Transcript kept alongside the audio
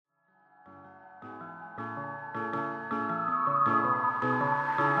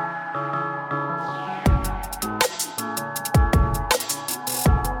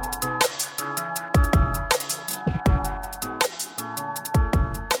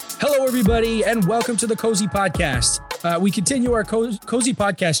Hello, everybody, and welcome to the Cozy Podcast. We continue our Cozy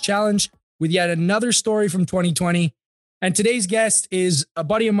Podcast challenge with yet another story from 2020. And today's guest is a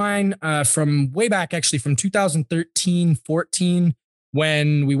buddy of mine from way back, actually, from 2013-14,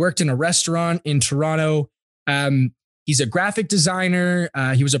 when we worked in a restaurant in Toronto. He's a graphic designer.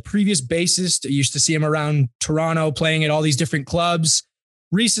 He was a previous bassist. I used to see him around Toronto playing at all these different clubs.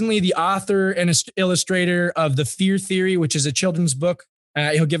 Recently, the author and illustrator of The Fear Theory, which is a children's book.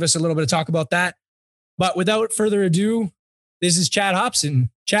 He'll give us a little bit of talk about that. But without further ado, this is Chad Hopson.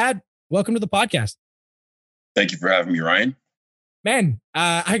 Chad, welcome to the podcast. Thank you for having me, Ryan. Man,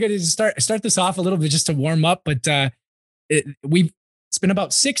 I got to start this off a little bit just to warm up, but it's been about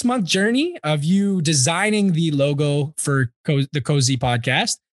 6-month journey of you designing the logo for the Cozy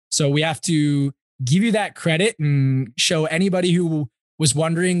Podcast. So we have to give you that credit and show anybody who was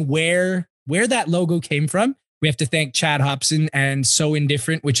wondering where that logo came from. We have to thank Chad Hopson and So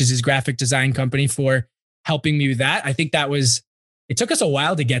Indifferent, which is his graphic design company, for helping me with that. I think it took us a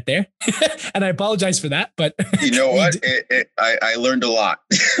while to get there, and I apologize for that. But you know what? I learned a lot.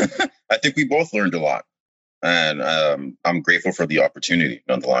 I think we both learned a lot, and I'm grateful for the opportunity,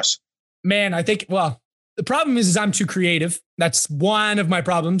 nonetheless. Man, I think, well, the problem is I'm too creative. That's one of my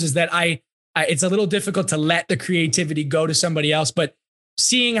problems, is that it's a little difficult to let the creativity go to somebody else. But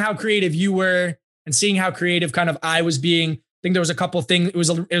seeing how creative you were and seeing how creative kind of I was being, I think there was a couple of things. It was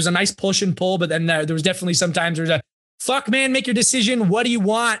a nice push and pull, but then there was definitely sometimes there's a fuck, man, make your decision. What do you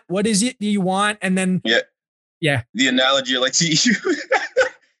want? What is it you want? And then yeah. The analogy I like to use,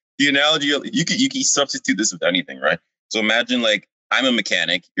 you can substitute this with anything, right? So imagine, like, I'm a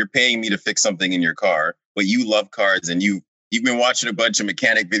mechanic. You're paying me to fix something in your car, but you love cars and you've been watching a bunch of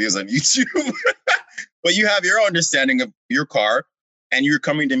mechanic videos on YouTube, but you have your understanding of your car and you're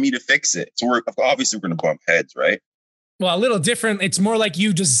coming to me to fix it. So we're going to bump heads, right? Well, a little different. It's more like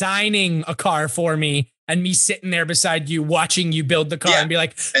you designing a car for me and me sitting there beside you, watching you build the car and be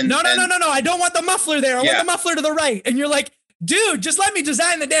like, no. I don't want the muffler there. I want the muffler to the right. And you're like, dude, just let me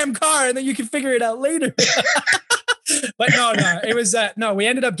design the damn car and then you can figure it out later. But no, it was, we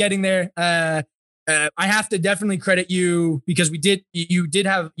ended up getting there. I have to definitely credit you because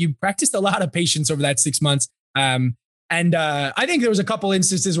you practiced a lot of patience over that 6 months. And I think there was a couple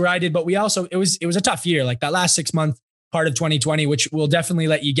instances where I did, but it was a tough year. Like that last 6 month part of 2020, which we'll definitely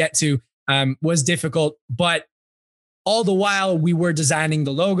let you get to, was difficult. But all the while we were designing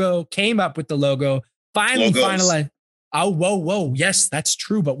the logo, came up with the logo, finalized. Oh, whoa. Yes, that's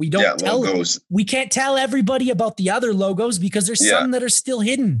true. But we don't tell logos. We can't tell everybody about the other logos because there's some that are still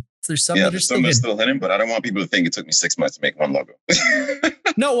hidden. There's some that are still hidden, but I don't want people to think it took me 6 months to make one logo.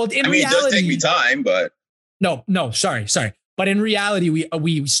 No, well, in reality, it does take me time, but no, sorry. But in reality,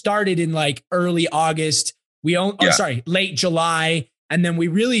 we started in like early August. Late July. And then we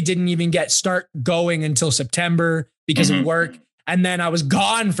really didn't even start going until September because of work. And then I was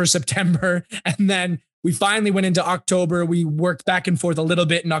gone for September. And then we finally went into October. We worked back and forth a little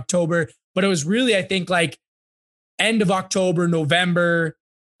bit in October, but it was really, I think, like end of October, November.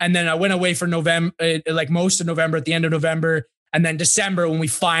 And then I went away for November, like most of November, at the end of November, and then December when we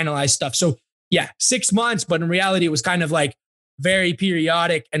finalized stuff. So 6 months, but in reality, it was kind of like very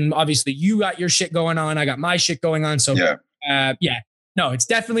periodic. And obviously you got your shit going on. I got my shit going on. So no, it's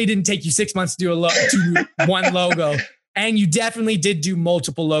definitely didn't take you 6 months to do one logo. And you definitely did do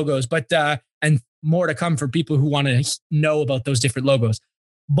multiple logos, but, and more to come for people who want to know about those different logos.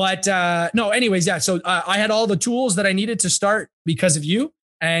 But anyways, so I had all the tools that I needed to start because of you.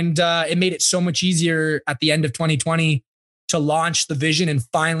 And it made it so much easier at the end of 2020 to launch the vision and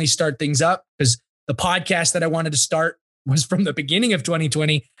finally start things up, because the podcast that I wanted to start was from the beginning of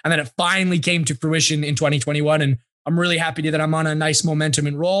 2020. And then it finally came to fruition in 2021. And I'm really happy that I'm on a nice momentum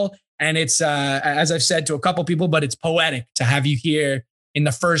and roll. And it's, as I've said to a couple people, but it's poetic to have you here in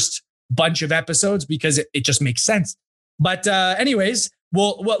the first bunch of episodes because it just makes sense. But anyways,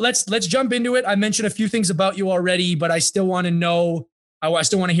 let's jump into it. I mentioned a few things about you already, but I still want to know, I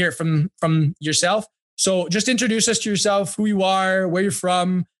still want to hear it from yourself. So just introduce us to yourself, who you are, where you're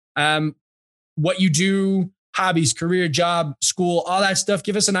from, what you do, hobbies, career, job, school, all that stuff.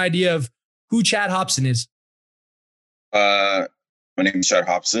 Give us an idea of who Chad Hopson is. My name is Chad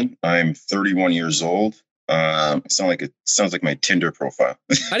Hopson. I'm 31 years old. Sounds like my Tinder profile.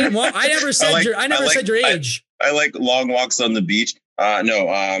 I never said your age. I like long walks on the beach. No,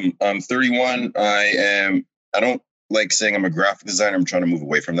 I'm 31. I don't like saying I'm a graphic designer. I'm trying to move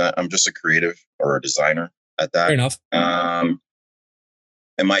away from that. I'm just a creative or a designer at that. Fair enough.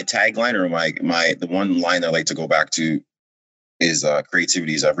 And my tagline, or the one line I like to go back to is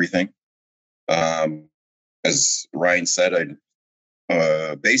creativity is everything. As Ryan said,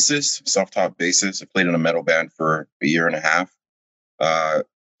 Bassist, self-taught bassist. I played in a metal band for a year and a half.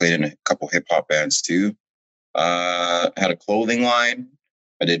 Played in a couple hip hop bands too. Had a clothing line.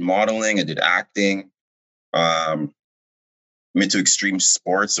 I did modeling. I did acting. I'm into extreme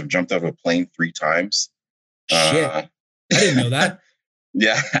sports. I've jumped out of a plane 3 times. Shit. I didn't know that.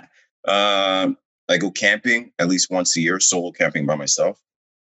 Yeah. I go camping at least once a year, solo camping by myself.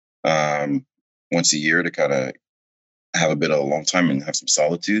 Once a year to kind of have a bit of a long time and have some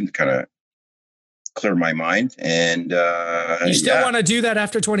solitude to kind of clear my mind. And you still want to do that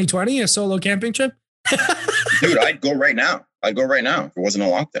after 2020, a solo camping trip? Dude, I'd go right now. I'd go right now if it wasn't a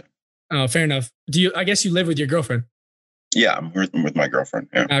lockdown. Oh, fair enough. I guess you live with your girlfriend? Yeah, I'm with my girlfriend.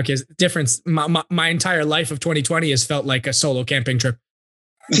 Yeah. Okay, difference. My entire life of 2020 has felt like a solo camping trip.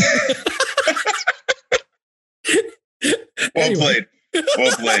 Well played.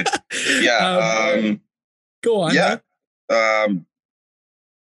 Well played. Yeah. Go on. Yeah. I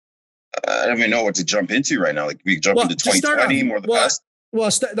don't even know what to jump into right now. Like we jump into 2020 more the past.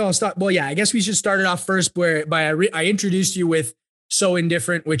 Stop. Well, yeah, I guess we should start it off first I introduced you with So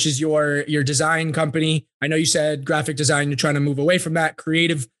Indifferent, which is your design company. I know you said graphic design, you're trying to move away from that.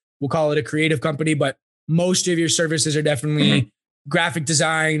 Creative, we'll call it a creative company, but most of your services are definitely graphic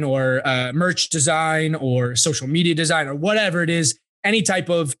design or merch design or social media design or whatever it is, any type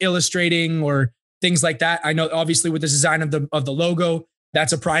of illustrating or things like that. I know obviously with the design of the logo,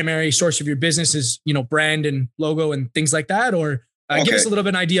 that's a primary source of your business is, brand and logo and things like that. Or give us a little bit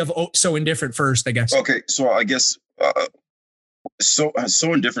of an idea of So Indifferent first, I guess. Okay. So I guess, So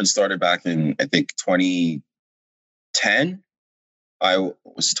Indifferent started back in, I think, 2010.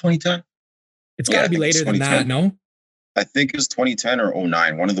 Was it 2010? It's got to be later than that, no? I think it was 2010 or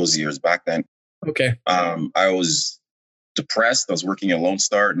 09, one of those years back then. Okay. I was depressed. I was working at Lone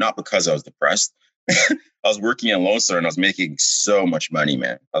Star, not because I was depressed. I was working at Lone Star and I was making so much money,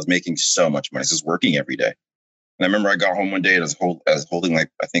 man. I was making so much money. I was just working every day. And I remember I got home one day and I was holding like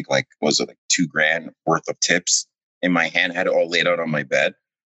 $2,000 worth of tips in my hand, had it all laid out on my bed.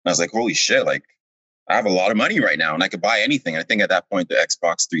 And I was like, holy shit, like I have a lot of money right now and I could buy anything. And I think at that point, the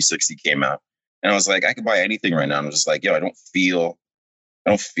Xbox 360 came out and I was like, I could buy anything right now. And I was just like, yo, I don't feel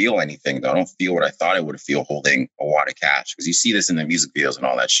anything. I don't feel what I thought I would feel holding a wad of cash. Cause you see this in the music videos and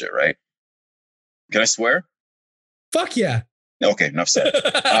all that shit, right? Can I swear? Fuck yeah. Okay, enough said.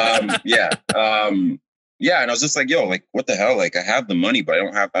 Yeah. Yeah. And I was just like, yo, like, what the hell? Like I have the money, but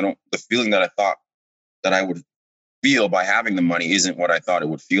the feeling that I thought that I would feel by having the money isn't what I thought it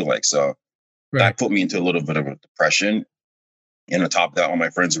would feel like. So that put me into a little bit of a depression. And on top of that, all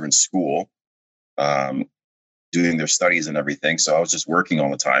my friends were in school, doing their studies and everything. So I was just working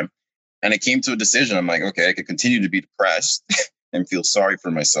all the time. And it came to a decision. I'm like, okay, I could continue to be depressed and feel sorry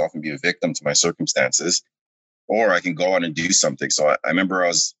for myself and be a victim to my circumstances, or I can go out and do something. So I remember I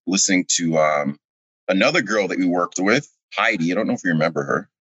was listening to another girl that we worked with, Heidi. I don't know if you remember her.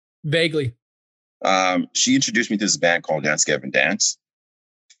 Vaguely. She introduced me to this band called Dance Gavin Dance.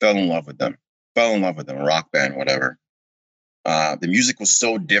 Fell in love with them, rock band, whatever. The music was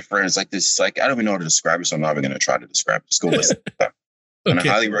so different. It's like this, like, I don't even know how to describe it. So I'm not even going to try to describe it. Just go listen to them. Okay. And I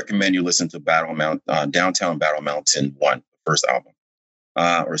highly recommend you listen to Downtown Battle Mountain 1, first album,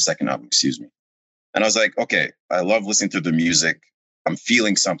 or second album, excuse me. And I was like, okay, I love listening to the music. I'm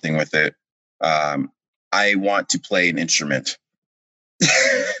feeling something with it. I want to play an instrument.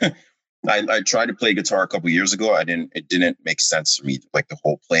 I tried to play guitar a couple of years ago. It didn't make sense for me. Like the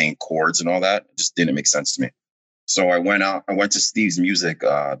whole playing chords and all that, it just didn't make sense to me. So I went to Steve's Music,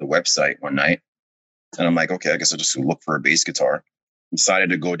 the website one night, and I'm like, okay, I guess I'll just look for a bass guitar. Decided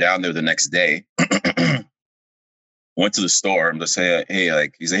to go down there the next day. Went to the store. I'm just saying, hey,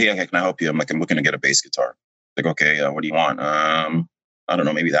 like, he's like, hey, can I help you? I'm like, I'm looking to get a bass guitar. Like, okay, what do you want? I don't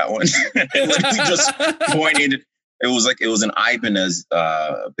know, maybe that one. Like, we just pointed. It was an Ibanez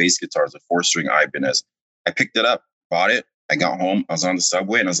bass guitar. It was a 4-string Ibanez. I picked it up, bought it. I got home. I was on the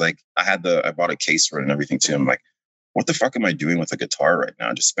subway, and I was like, I bought a case for it and everything too. I'm like, what the fuck am I doing with a guitar right now?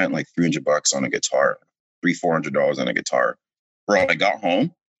 I just spent like $300 on a guitar, $400 on a guitar. Bro, I got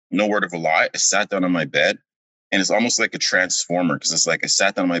home, no word of a lie. I sat down on my bed, and it's almost like a transformer because it's like I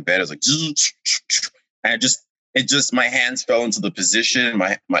sat down on my bed. I was like, and my hands fell into the position.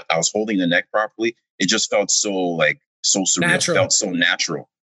 I was holding the neck properly. It just felt so surreal. Natural. It felt so natural.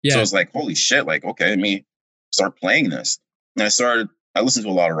 Yeah. So I was like, holy shit, like, okay, let me start playing this. And I listened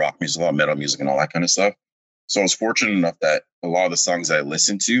to a lot of rock music, a lot of metal music and all that kind of stuff. So I was fortunate enough that a lot of the songs I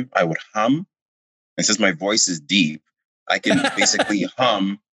listened to, I would hum. And since my voice is deep, I can basically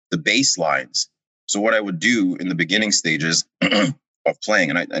hum the bass lines. So what I would do in the beginning stages of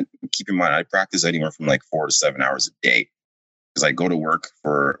playing, and keep in mind, I practice anywhere from like 4 to 7 hours a day. because I go to work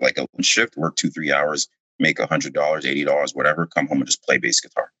for like a shift, work 2-3 hours, make $100, $80, whatever, come home and just play bass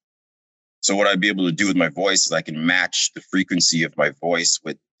guitar. So what I'd be able to do with my voice is I can match the frequency of my voice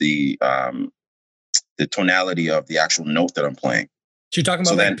with the tonality of the actual note that I'm playing. So you're talking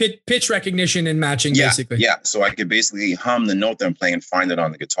about like pitch recognition and matching, basically. Yeah. So I could basically hum the note that I'm playing and find it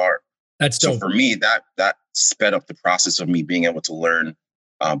on the guitar. That's dope. So for me, that sped up the process of me being able to learn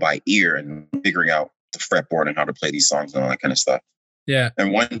by ear and figuring out the fretboard and how to play these songs and all that kind of stuff. Yeah.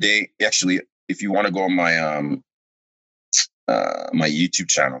 And one day, actually, if you want to go on my my YouTube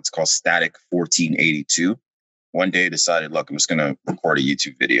channel, it's called Static 1482. One day I decided, look, I'm just going to record a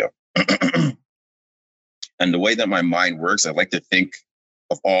YouTube video. And the way that my mind works, I like to think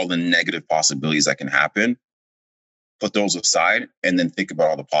of all the negative possibilities that can happen, put those aside, and then think about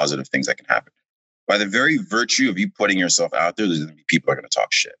all the positive things that can happen. By the very virtue of you putting yourself out there, there's going to be people who are going to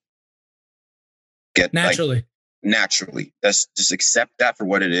talk shit. Naturally. That's just accept that for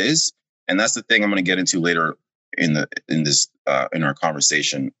what it is. And that's the thing I'm going to get into later in our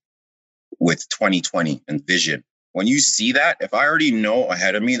conversation with 2020 and vision. When you see that, if I already know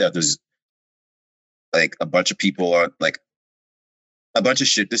ahead of me that there's like a bunch of people on like a bunch of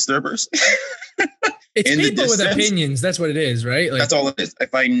shit disturbers. It's people with opinions. That's what it is, right? Like, that's all it is.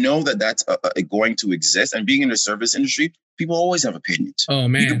 If I know that that's going to exist, and being in the service industry, people always have opinions. Oh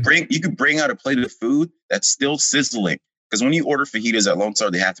man, you could bring out a plate of food that's still sizzling. Because when you order fajitas at Lone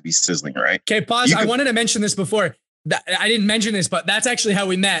Star, they have to be sizzling, right? Okay, pause. I wanted to mention this before. I didn't mention this, but that's actually how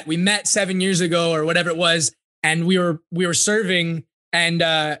we met. We met 7 years ago or whatever it was, and we were serving. And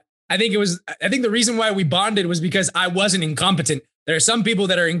I think the reason why we bonded was because I wasn't incompetent. There are some people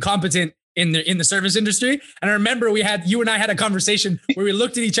that are incompetent in the service industry. And I remember you and I had a conversation where we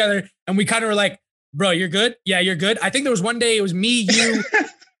looked at each other and we kind of were like, bro, you're good. Yeah, you're good. I think there was one day it was me,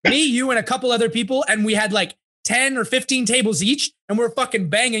 you and a couple other people. And we had like 10 or 15 tables each and we're fucking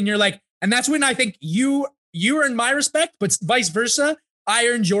banging. You're like, and that's when I think you earned my respect, but vice versa. I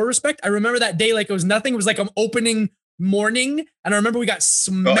earned your respect. I remember that day like it was nothing. It was like an opening morning. And I remember we got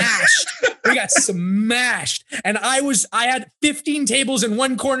smashed. We got smashed. And I had 15 tables in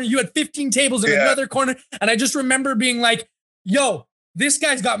one corner. You had 15 tables in another corner. And I just remember being like, yo, this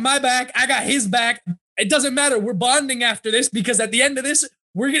guy's got my back. I got his back. It doesn't matter. We're bonding after this because at the end of this,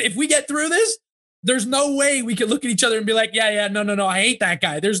 if we get through this, there's no way we could look at each other and be like, yeah, no, I hate that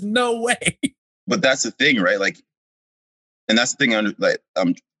guy. There's no way. But that's the thing, right? Like, and that's the thing.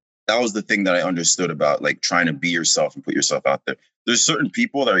 That was the thing that I understood about like trying to be yourself and put yourself out there. There's certain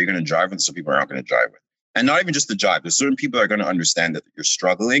people that are going to drive with, and some people are not going to drive with. And not even just the drive. There's certain people that are going to understand that you're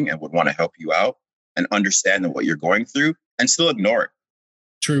struggling and would want to help you out and understand what you're going through and still ignore it.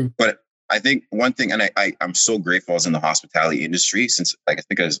 True. But I think one thing, and I'm so grateful I was in the hospitality industry since like I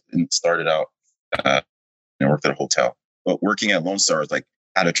think I started out, I worked at a hotel. But working at Lone Star was like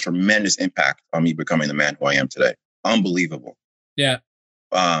had a tremendous impact on me becoming the man who I am today. Unbelievable. Yeah.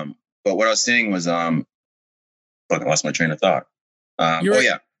 But what I was saying was, I lost my train of thought.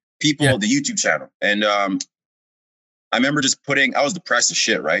 People, the YouTube channel. And I remember just I was depressed as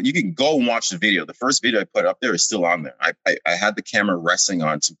shit, right? You can go and watch the video. The first video I put up there is still on there. I had the camera resting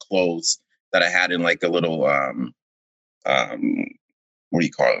on some clothes that I had in like a little, what do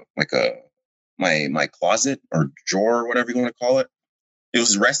you call it? Like my closet or drawer or whatever you want to call it. It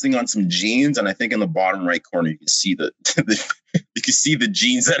was resting on some jeans, and I think in the bottom right corner you can see you can see the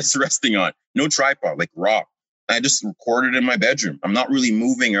jeans that it's resting on. No tripod, like raw. And I just recorded in my bedroom. I'm not really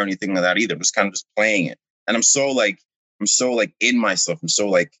moving or anything like that either. I'm just kind of just playing it. And I'm so in myself. I'm so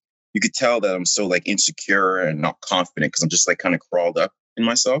like, you could tell that I'm so like insecure and not confident because I'm just like kind of crawled up in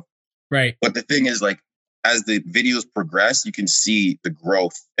myself. Right. But the thing is like, as the videos progress, you can see the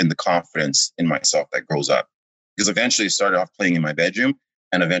growth and the confidence in myself that grows up. Because eventually I started off playing in my bedroom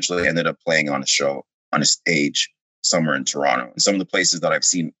and eventually ended up playing on a show, on a stage somewhere in Toronto. And some of the places that I've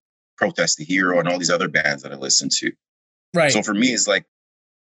seen Protest the Hero and all these other bands that I listen to. Right. So for me, it's like,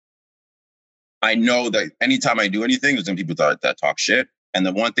 I know that anytime I do anything, there's some people that talk shit. And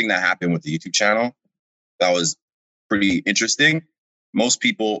the one thing that happened with the YouTube channel that was pretty interesting, most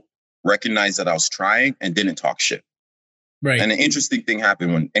people recognized that I was trying and didn't talk shit. Right. And an interesting thing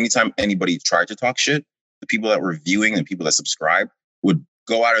happened when anytime anybody tried to talk shit, the people that were viewing and people that subscribe would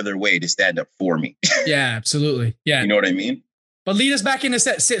go out of their way to stand up for me. Yeah, absolutely. Yeah. You know what I mean? But lead us back into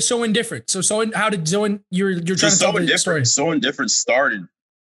So Indifferent. How did you're trying to tell the story? So Indifferent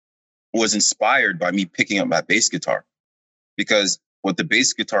was inspired by me picking up my bass guitar, because what the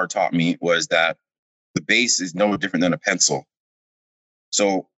bass guitar taught me was that the bass is no different than a pencil.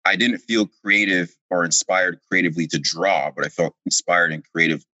 So I didn't feel creative or inspired creatively to draw, but I felt inspired and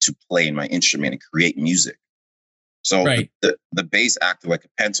creative to play in my instrument and create music. So Right. the base acted like a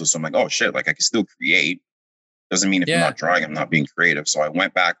pencil. So I'm like, oh shit, like I can still create. Doesn't mean if I'm not drawing, I'm not being creative. So I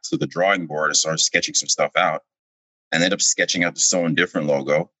went back to the drawing board and started sketching some stuff out. And ended up sketching out the So Indifferent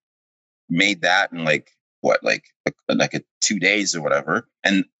logo. Made that in like 2 days or whatever.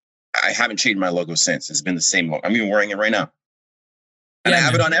 And I haven't changed my logo since. It's been the same logo. I'm even wearing it right now. And I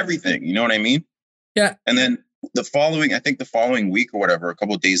have it on everything. You know what I mean? Yeah. And then the following week or whatever, a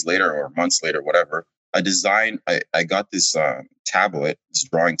couple of days later or months later, whatever, I got this tablet, this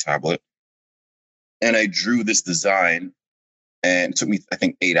drawing tablet, and I drew this design. And it took me, I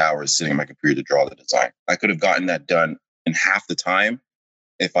think, 8 hours sitting on my computer to draw the design. I could have gotten that done in half the time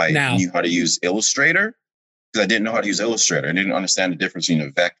if I knew how to use Illustrator, because I didn't know how to use Illustrator. I didn't understand the difference between a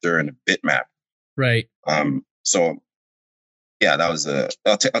vector and a bitmap. Right. So yeah, that was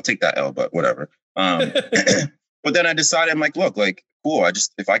I'll take that L, but whatever. But then I decided, I'm like, look, like, cool.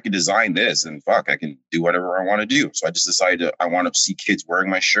 If I could design this, and fuck, I can do whatever I want to do. So I just decided I want to see kids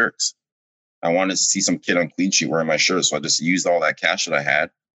wearing my shirts. I wanted to see some kid on Clean Sheet wearing my shirt. So I just used all that cash that I had,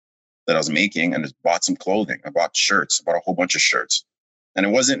 that I was making, and just bought some clothing. I bought shirts, I bought a whole bunch of shirts. And it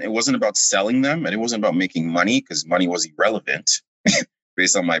wasn't about selling them, and it wasn't about making money, because money was irrelevant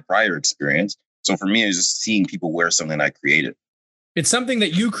based on my prior experience. So for me, it was just seeing people wear something I created. It's something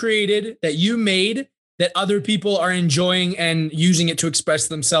that you created, that you made, that other people are enjoying and using it to express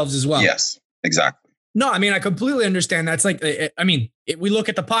themselves as well. Yes, exactly. No, I mean, I completely understand. That's like, I mean, we look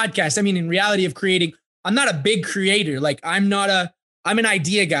at the podcast. I mean, in reality of creating, I'm not a big creator. Like I'm an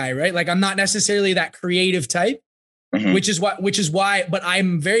idea guy, right? Like I'm not necessarily that creative type, which is why, but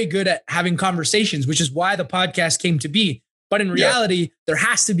I'm very good at having conversations, which is why the podcast came to be. But in reality, there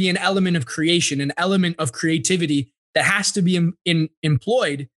has to be an element of creation, an element of creativity that has to be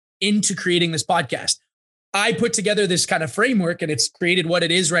employed into creating this podcast. I put together this kind of framework, and it's created what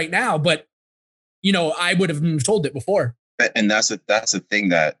it is right now. But I would have told it before. And that's the thing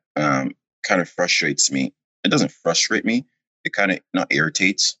that kind of frustrates me. It doesn't frustrate me. It kind of not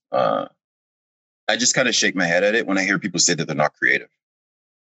irritates. I just kind of shake my head at it when I hear people say that they're not creative.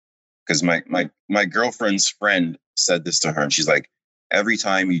 Because my girlfriend's friend said this to her, and she's like, every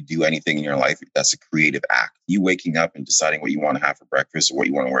time you do anything in your life, that's a creative act. You waking up and deciding what you want to have for breakfast or what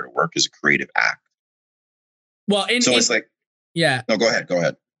you want to wear to work is a creative act. Well, it's like, yeah. No, go ahead.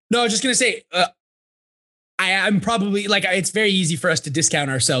 No, I was just going to say, I'm probably like, it's very easy for us to discount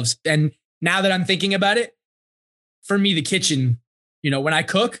ourselves. And now that I'm thinking about it, for me, the kitchen, when I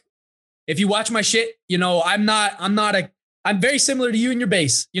cook, if you watch my shit, I'm very similar to you and your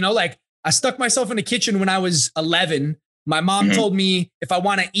base. Like I stuck myself in the kitchen when I was 11. My mom told me if I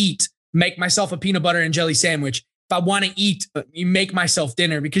want to eat, make myself a peanut butter and jelly sandwich. If I want to eat, you make myself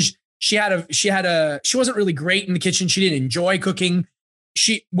dinner, because she wasn't really great in the kitchen. She didn't enjoy cooking.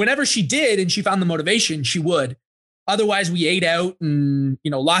 Whenever she did and she found the motivation, she would. Otherwise, we ate out, and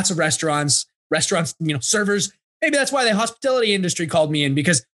lots of restaurants, servers. Maybe that's why the hospitality industry called me in,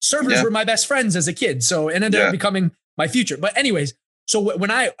 because servers were my best friends as a kid. So it ended up becoming my future. But anyways, so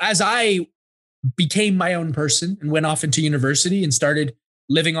as I became my own person and went off into university and started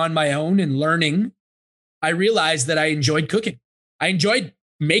living on my own and learning, I realized that I enjoyed cooking. I enjoyed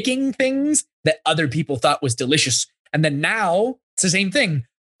making things that other people thought was delicious. And then now it's the same thing.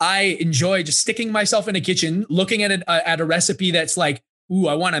 I enjoy just sticking myself in a kitchen, looking at a recipe that's like, ooh,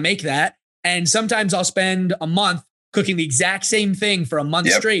 I want to make that. And sometimes I'll spend a month cooking the exact same thing for a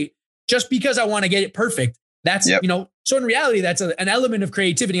month straight, just because I want to get it perfect. That's, so in reality, that's an element of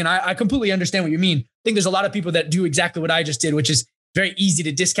creativity. And I completely understand what you mean. I think there's a lot of people that do exactly what I just did, which is very easy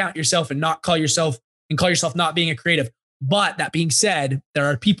to discount yourself and not call yourself not being a creative. But that being said, there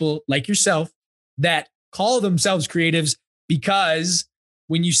are people like yourself that call themselves creatives, because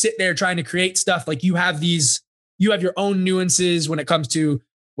when you sit there trying to create stuff, like you have your own nuances when it comes to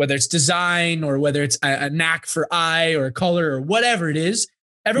whether it's design or whether it's a knack for eye or color or whatever it is.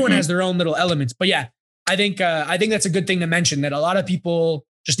 Everyone has their own little elements. But yeah, I think that's a good thing to mention, that a lot of people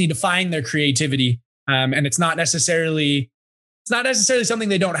just need to find their creativity. And it's not necessarily something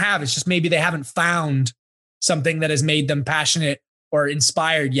they don't have. It's just maybe they haven't found something that has made them passionate or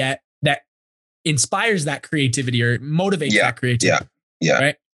inspired yet, that inspires that creativity or motivates that creativity. Yeah.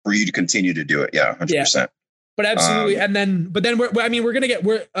 Right. For you to continue to do it. Yeah. 100%. But absolutely. We're going to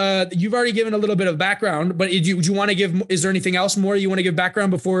get, you've already given a little bit of background, but would you want to give, is there anything else more you want to give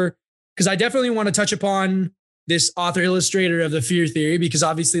background before? Because I definitely want to touch upon this author illustrator of the fear theory, because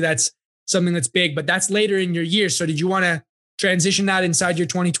obviously that's something that's big, but that's later in your year. So did you want to transition that inside your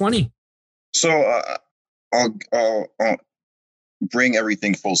 2020? So I'll bring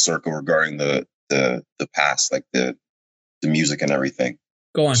everything full circle regarding the past, like the music and everything.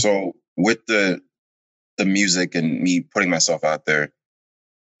 Go on. So with the the music and me putting myself out there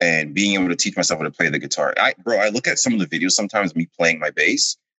and being able to teach myself how to play the guitar. I look at some of the videos sometimes, me playing my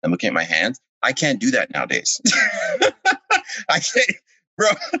bass and looking at my hands. I can't do that nowadays. I can't, bro.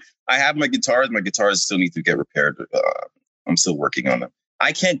 I have my guitars. My guitars still need to get repaired. I'm still working on them.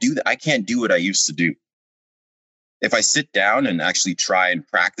 I can't do that. I can't do what I used to do. If I sit down and actually try and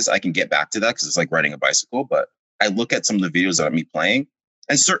practice, I can get back to that because it's like riding a bicycle. But I look at some of the videos that I'm me playing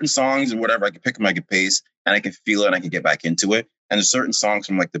and certain songs and whatever, I can pick up my pace and I can feel it and I can get back into it. And there's certain songs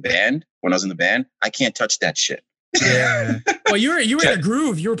from like the band, when I was in the band, I can't touch that shit. Yeah. Well, you were in a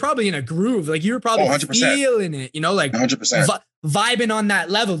groove. You were probably in a groove. Like you were probably feeling it, like 100%. Vibing on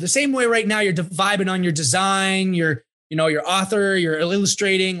that level. The same way right now you're vibing on your design, your author, you're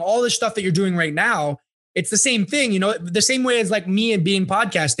illustrating, all the stuff that you're doing right now. It's the same thing, the same way as like me and being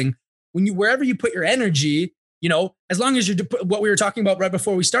podcasting. Wherever you put your energy, as long as what we were talking about right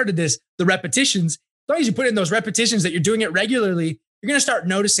before we started this, the repetitions, as long as you put in those repetitions that you're doing it regularly, you're going to start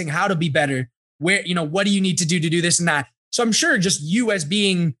noticing how to be better. Where, what do you need to do this and that? So I'm sure just you as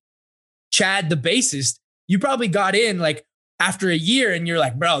being Chad, the bassist, you probably got in like after a year and you're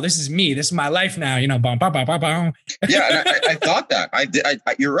like, bro, this is me. This is my life now. Bum, bum, bum, bum, bum. Yeah. And I thought that. I did.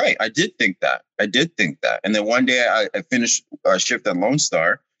 You're right. I did think that. And then one day I finished a shift at Lone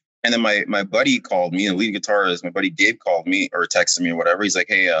Star. And then my buddy called me, the lead guitarist, my buddy Dave called me or texted me or whatever. He's like,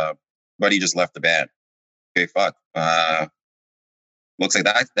 hey, buddy just left the band. Okay, fuck. Looks like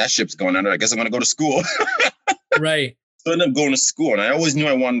that ship's going under. I guess I'm going to go to school. Right. So I ended up going to school. And I always knew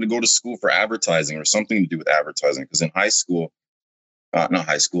I wanted to go to school for advertising or something to do with advertising. Because in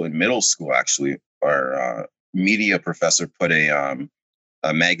in middle school, actually, our media professor put a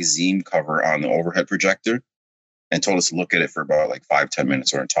magazine cover on the overhead projector and told us to look at it for about like 5-10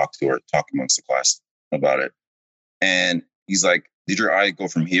 minutes or talk amongst the class about it. And he's like, did your eye go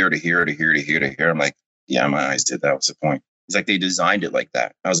from here to here to here to here to here? I'm like, yeah, my eyes did. That was the point. He's like, they designed it like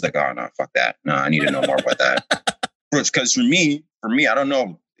that. I was like, oh, no, fuck that. No, I need to know more about that. Because for me, I don't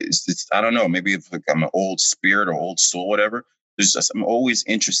know. I don't know. Maybe if like I'm an old spirit or old soul, whatever. I'm always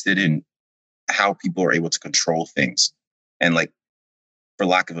interested in how people are able to control things. And like, for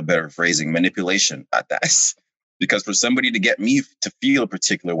lack of a better phrasing, manipulation at that. Because for somebody to get me to feel a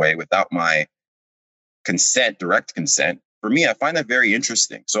particular way without my consent, direct consent, for me, I find that very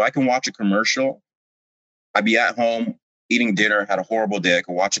interesting. So I can watch a commercial. I'd be at home eating dinner, had a horrible day. I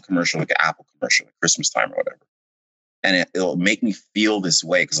could watch a commercial, like an Apple commercial, like Christmas time or whatever. And it'll make me feel this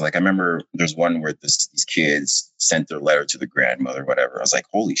way. Because like I remember there's one where these kids sent their letter to the grandmother, whatever. I was like,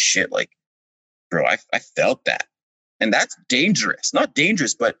 holy shit, like, bro, I felt that. And that's dangerous. Not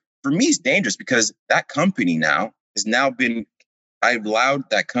dangerous, but for me, it's dangerous because that company now has I've allowed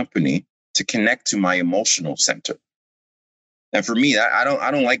that company to connect to my emotional center. And for me, I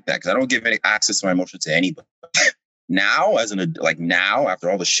don't like that because I don't give any access to my emotions to anybody. Now, after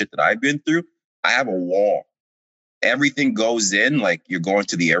all the shit that I've been through, I have a wall. Everything goes in like you're going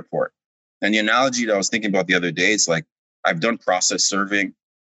to the airport. And the analogy that I was thinking about the other day, it's like I've done process serving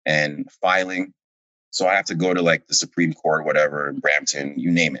and filing. So I have to go to like the Supreme Court or whatever in Brampton,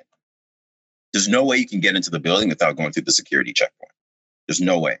 you name it. There's no way you can get into the building without going through the security checkpoint. There's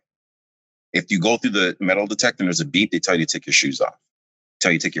no way. If you go through the metal detector and there's a beep, they tell you to take your shoes off,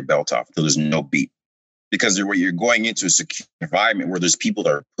 tell you to take your belt off until there's no beep. Because you're going into a secure environment where there's people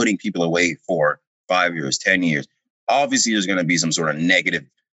that are putting people away for 5 years, 10 years. Obviously, there's going to be some sort of negative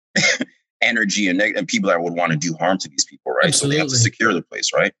energy and people that would want to do harm to these people, right? Absolutely. So they have to secure the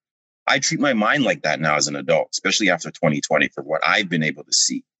place, right? I treat my mind like that now as an adult, especially after 2020 for what I've been able to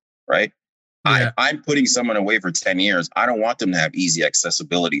see, right? Yeah. I'm putting someone away for 10 years. I don't want them to have easy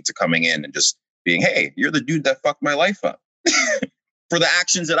accessibility to coming in and just being, hey, you're the dude that fucked my life up for the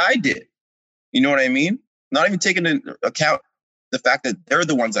actions that I did. You know what I mean? Not even taking into account the fact that they're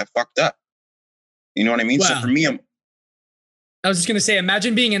the ones that fucked up. You know what I mean? Wow. So for me, I was just gonna say,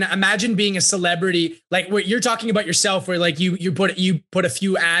 imagine being a celebrity, like what you're talking about yourself, where like you put a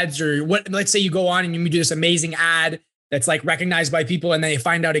few ads or what. Let's say you go on and you do this amazing ad that's like recognized by people, and then they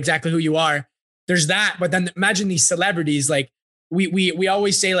find out exactly who you are. There's that, but then imagine these celebrities. Like we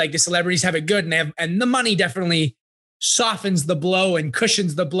always say, like the celebrities have it good, and the money definitely softens the blow and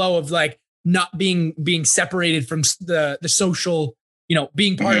cushions the blow of like not being separated from the social,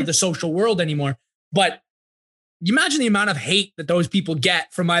 being part of the social world anymore. But you imagine the amount of hate that those people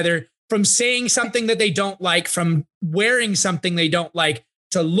get from saying something that they don't like, from wearing something they don't like,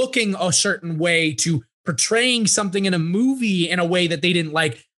 to looking a certain way, to portraying something in a movie in a way that they didn't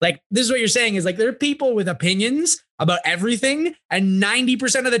like. Like, this is what you're saying is like, there are people with opinions about everything. And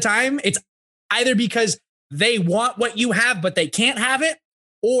 90% of the time, it's either because they want what you have, but they can't have it,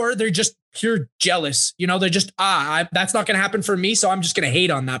 or they're just pure jealous. You know, they're just, that's not going to happen for me. So I'm just going to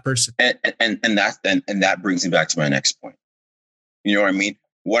hate on that person. And that brings me back to my next point. You know what I mean?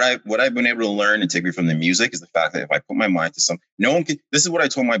 What I've been able to learn and take away from the music is the fact that if I put my mind to something, no one can. This is what I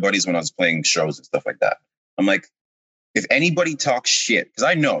told my buddies when I was playing shows and stuff like that. I'm like, if anybody talks shit, because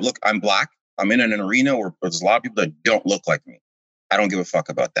I know, look, I'm black. I'm in an arena where there's a lot of people that don't look like me. I don't give a fuck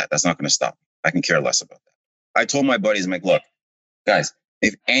about that. That's not going to stop me. I can care less about that. I told my buddies, I'm like, look, guys,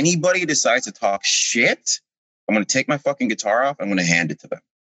 if anybody decides to talk shit, I'm going to take my fucking guitar off. I'm going to hand it to them.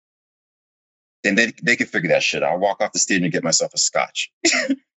 Then they can figure that shit out. I'll walk off the stage and get myself a scotch.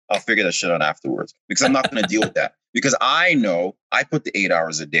 I'll figure that shit out afterwards because I'm not going to deal with that. Because I know I put the 8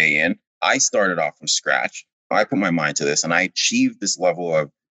 hours a day in. I started off from scratch. I put my mind to this and I achieved this level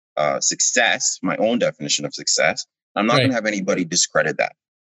of success, my own definition of success. I'm not going to have anybody discredit that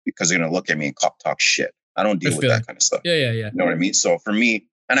because they're going to look at me and talk shit. I don't deal with that kind of stuff. Yeah. You know what I mean? So for me,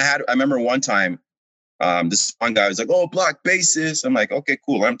 and I remember one time, this one guy was like, "Oh, black bassist." I'm like, "Okay,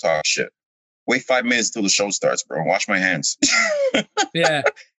 cool. I'm talking shit. Wait 5 minutes till the show starts, bro. Wash my hands." Yeah.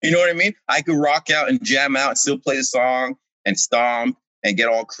 You know what I mean? I could rock out and jam out and still play the song and stomp and get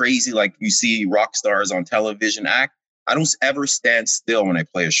all crazy like you see rock stars on television act. I don't ever stand still when I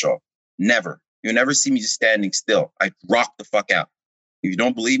play a show. Never. You'll never see me just standing still. I rock the fuck out. If you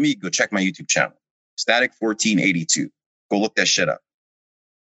don't believe me, go check my YouTube channel. Static 1482. Go look that shit up.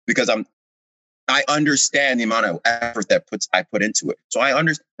 Because I understand the amount of effort that I put into it. So I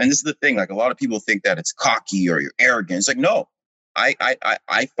understand, and this is the thing, like a lot of people think that it's cocky or you're arrogant. It's like, no,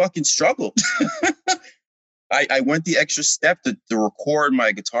 I fucking struggled. I went the extra step to record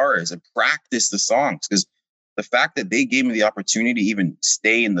my guitars and practice the songs because the fact that they gave me the opportunity to even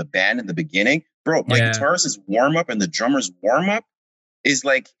stay in the band in the beginning, bro, my guitarist's warm up and the drummer's warm up is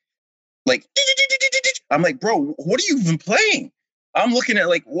like, I'm like, bro, what are you even playing? I'm looking at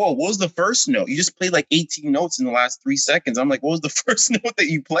like, whoa, what was the first note? You just played like 18 notes in the last 3 seconds. I'm like, what was the first note that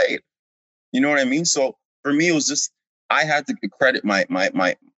you played? You know what I mean? So for me, it was just, I had to credit my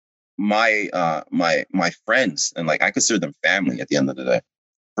friends, and like I consider them family at the end of the day,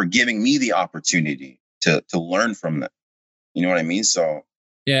 for giving me the opportunity to learn from them. You know what I mean? So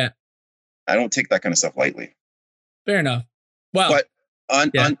yeah, I don't take that kind of stuff lightly. Fair enough. Well, but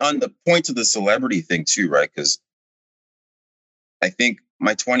on the point of the celebrity thing too, right? Because I think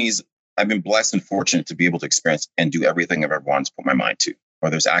my 20s, I've been blessed and fortunate to be able to experience and do everything I've ever wanted to put my mind to,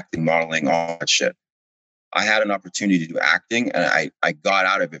 whether it's acting, modeling, all that shit. I had an opportunity to do acting, and I got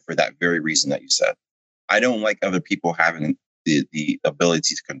out of it for that very reason that you said. I don't like other people having the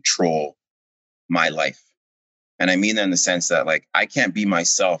ability to control my life. And I mean that in the sense that like I can't be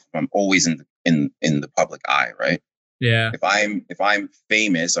myself if I'm always in the public eye, right? Yeah. If I'm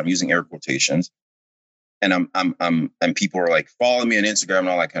famous, I'm using air quotations, and and people are like following me on Instagram and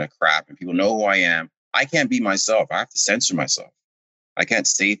all that kind of crap, and people know who I am. I can't be myself. I have to censor myself. I can't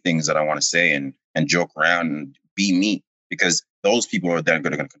say things that I want to say and joke around and be me, because those people are then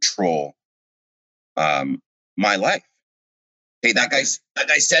going to control my life. Hey, that guy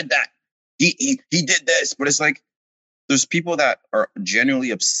said that. He did this, but it's like there's people that are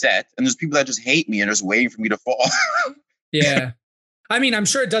genuinely upset, and there's people that just hate me and are just waiting for me to fall. Yeah, I mean, I'm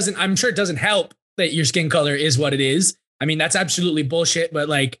sure it doesn't help that your skin color is what it is. I mean, that's absolutely bullshit. But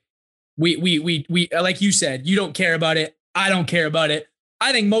like, we like you said, you don't care about it. I don't care about it.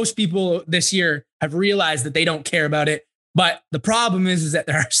 I think most people this year have realized that they don't care about it. But the problem is that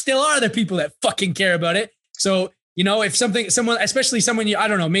there still are other people that fucking care about it. So, you know, if someone, especially someone you, I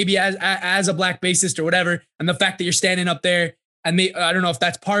don't know, maybe as a black bassist or whatever, and the fact that you're standing up there, and I don't know if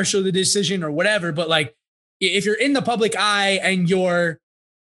that's partial to the decision or whatever, but like, if you're in the public eye and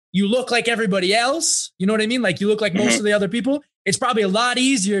you look like everybody else, you know what I mean? Like you look like most of the other people, it's probably a lot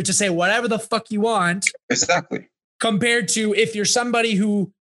easier to say whatever the fuck you want. Exactly. Compared to if you're somebody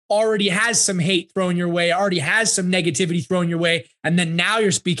who already has some hate thrown your way, already has some negativity thrown your way, and then now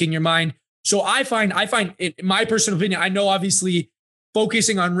you're speaking your mind. So I find it, in my personal opinion, I know obviously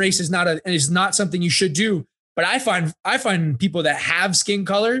focusing on race is not something you should do, but I find people that have skin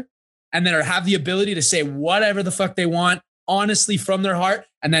color and that have the ability to say whatever the fuck they want, honestly from their heart,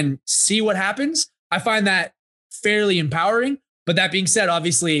 and then see what happens. I find that fairly empowering. But that being said,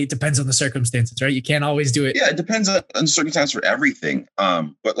 obviously it depends on the circumstances, right? You can't always do it. Yeah, it depends on the circumstance for everything.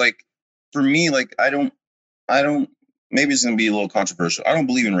 But like for me, like I don't, maybe it's gonna be a little controversial. I don't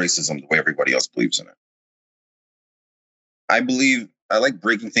believe in racism the way everybody else believes in it. I like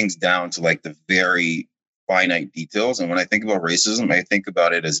breaking things down to like the very finite details. And when I think about racism, I think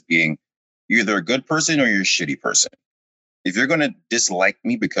about it as being you're either a good person or you're a shitty person. If you're gonna dislike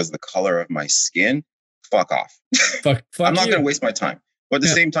me because of the color of my skin, fuck off. Fuck I'm not you. going to waste my time. But at the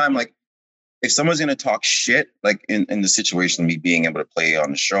same time, like if someone's going to talk shit, like in the situation of me being able to play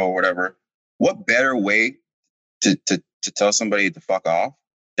on the show or whatever, what better way to tell somebody to fuck off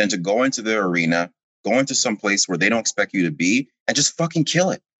than to go into the arena, go into some place where they don't expect you to be, and just fucking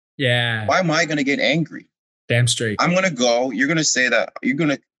kill it. Yeah. Why am I going to get angry? Damn straight. I'm going to go, you're going to say that, you're going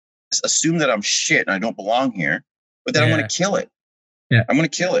to assume that I'm shit and I don't belong here, but then I'm going to kill it. Yeah. I'm going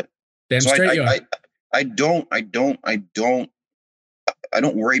to kill it. Damn so straight. I don't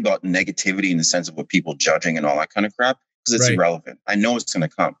worry about negativity in the sense of what people judging and all that kind of crap, because it's irrelevant. I know it's going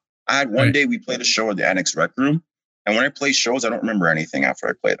to come. I had one day we played a show at the Annex Rec Room, and when I play shows, I don't remember anything after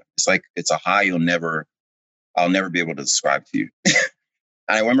I play them. It's like, it's a high I'll never be able to describe to you.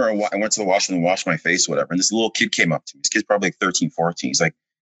 And I remember I went to the washroom and washed my face, whatever. And this little kid came up to me. This kid's probably like 13, 14. He's like,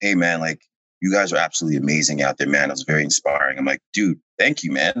 hey man, like, you guys are absolutely amazing out there, man. It was very inspiring. I'm like, dude, thank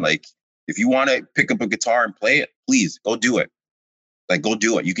you, man. Like, if you want to pick up a guitar and play it, please go do it. Like, go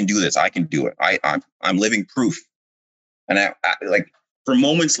do it. You can do this. I can do it. I'm living proof. And I like, for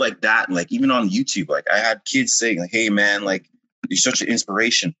moments like that, and like even on YouTube, like I had kids saying, like, hey man, like, you're such an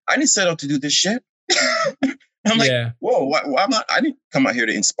inspiration. I didn't set out to do this shit. I'm like, whoa, why am I didn't come out here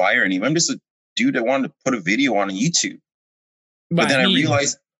to inspire anyone. I'm just a dude that wanted to put a video on YouTube. But then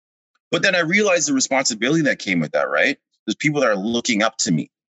I realized the responsibility that came with that, right? There's people that are looking up to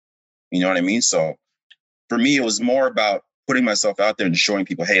me. You know what I mean? So for me, it was more about putting myself out there and showing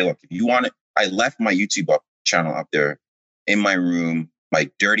people, hey, look, if you want it, I left my YouTube channel up there in my room, my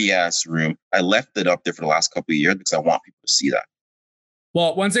dirty ass room. I left it up there for the last couple of years because I want people to see that.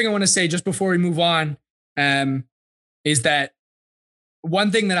 Well, one thing I want to say just before we move on is that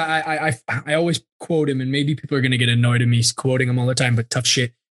one thing that I always quote him, and maybe people are going to get annoyed at me quoting him all the time, but tough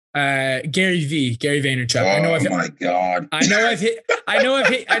shit. Gary Vaynerchuk. Oh my God. I know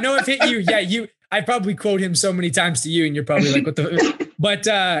I've hit you. Yeah, I probably quote him so many times to you, and you're probably like, what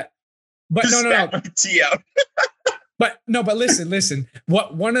the, but no. Tea out. But listen.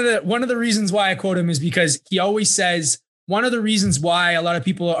 One of the reasons why I quote him is because he always says, one of the reasons why a lot of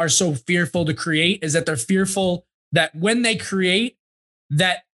people are so fearful to create is that they're fearful that when they create,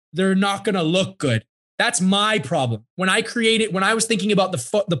 that they're not going to look good. That's my problem. When I was thinking about the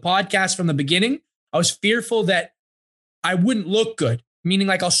podcast from the beginning, I was fearful that I wouldn't look good. Meaning,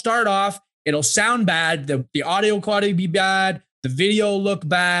 like, I'll start off, it'll sound bad, the audio quality will be bad, the video will look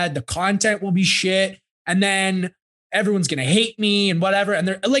bad, the content will be shit, and then everyone's going to hate me and whatever. And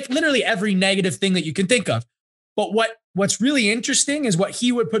they're like literally every negative thing that you can think of. But what's really interesting is what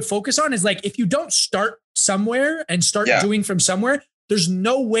he would put focus on is, like, if you don't start somewhere and start doing from somewhere, there's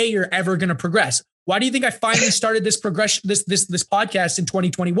no way you're ever going to progress. Why do you think I finally started this progression, this podcast in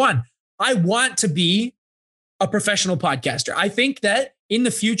 2021? I want to be a professional podcaster. I think that in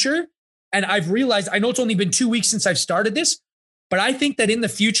the future, and I've realized, I know it's only been 2 weeks since I've started this, but I think that in the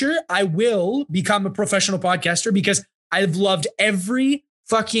future, I will become a professional podcaster because I've loved every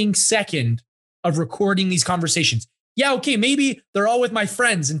fucking second of recording these conversations. Yeah, okay, maybe they're all with my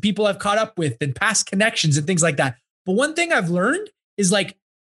friends and people I've caught up with and past connections and things like that. But one thing I've learned is, like,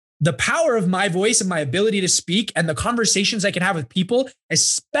 the power of my voice and my ability to speak and the conversations I can have with people,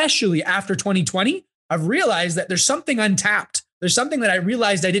 especially after 2020, I've realized that there's something untapped. There's something that I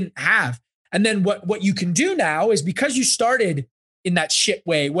realized I didn't have. And then what you can do now is, because you started in that shit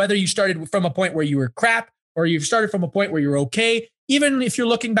way, whether you started from a point where you were crap or you've started from a point where you're okay, even if you're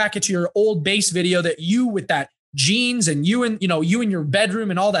looking back at your old bass video that you with that jeans and you in your bedroom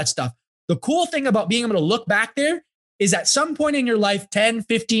and all that stuff. The cool thing about being able to look back there is at some point in your life, 10,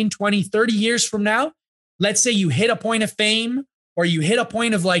 15, 20, 30 years from now, let's say you hit a point of fame or you hit a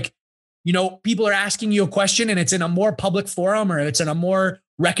point of, like, people are asking you a question and it's in a more public forum or it's in a more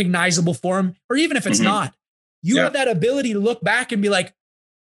recognizable forum, or even if it's not, you have that ability to look back and be like,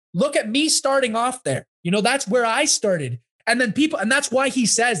 look at me starting off there. That's where I started. And then that's why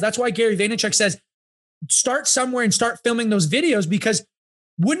Gary Vaynerchuk says, start somewhere and start filming those videos, because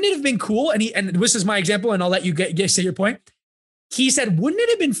wouldn't it have been cool? And this is my example, and I'll let you say your point. He said, wouldn't it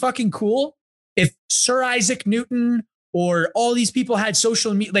have been fucking cool if Sir Isaac Newton or all these people had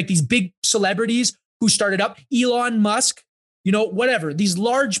social media, like these big celebrities who started up, Elon Musk, whatever, these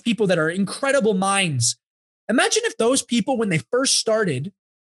large people that are incredible minds. Imagine if those people, when they first started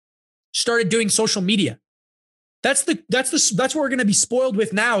doing social media. That's what we're going to be spoiled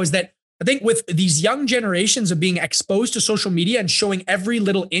with now, is that I think with these young generations of being exposed to social media and showing every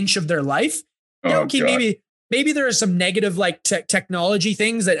little inch of their life, maybe there are some negative, like, technology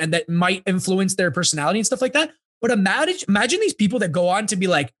things that might influence their personality and stuff like that. But imagine these people that go on to be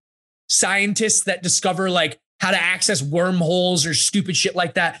like scientists that discover, like, how to access wormholes or stupid shit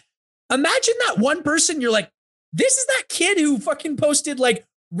like that. Imagine that one person, you're like, this is that kid who fucking posted, like,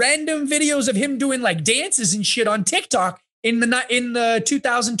 random videos of him doing like dances and shit on TikTok in the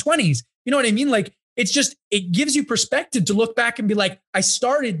 2020s. You know what I mean? Like, it's just, it gives you perspective to look back and be like, I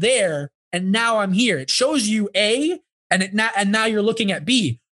started there and now I'm here. It shows you A, and now you're looking at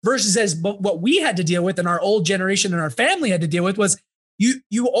B, versus as what we had to deal with, and our old generation and our family had to deal with, was you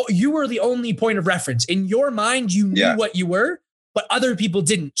were the only point of reference. In your mind, you knew what you were, but other people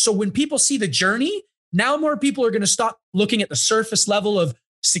didn't. So when people see the journey, now more people are going to stop looking at the surface level of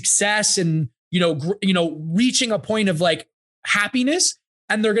success and, reaching a point of like happiness.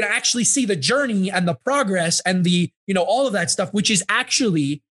 And they're going to actually see the journey and the progress and the, all of that stuff, which is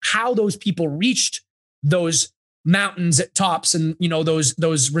actually how those people reached those mountains at tops and,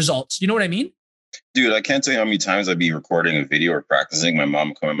 those results. You know what I mean? Dude, I can't tell you how many times I'd be recording a video or practicing. My mom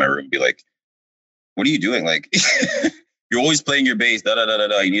would come in my room and be like, what are you doing? Like, you're always playing your bass, da, da, da, da,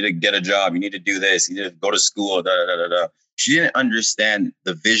 da. You need to get a job. You need to do this. You need to go to school, da, da, da, da, da. She didn't understand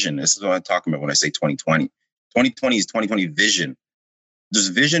the vision. This is what I'm talking about when I say 2020. 2020 is 2020 vision. There's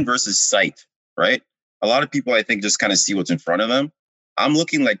vision versus sight, right? A lot of people, I think, just kind of see what's in front of them. I'm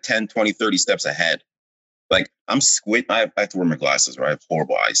looking like 10, 20, 30 steps ahead. Like, I'm squint. I have to wear my glasses, right? I have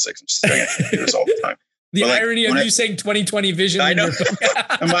horrible eyesight. I'm staring at computers all the time. The irony of you saying 2020 vision. I know.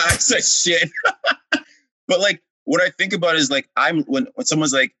 My eyesight shit. But like, what I think about is like, when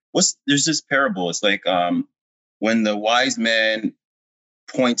someone's like, there's this parable. It's like, when the wise man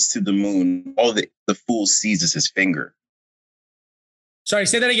points to the moon, all the fool sees is his finger. Sorry,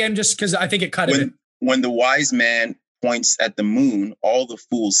 say that again, just because I think it cut it. When the wise man points at the moon, all the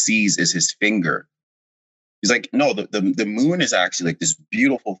fool sees is his finger. He's like, no, the moon is actually like this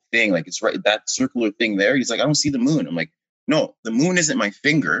beautiful thing. Like, it's right, that circular thing there. He's like, I don't see the moon. I'm like, no, the moon isn't my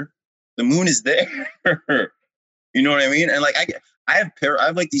finger. The moon is there. You know what I mean? And like, I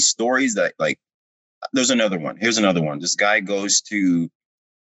have like these stories that like, there's another one. Here's another one. This guy goes to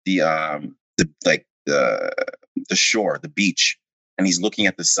the shore, the beach, and he's looking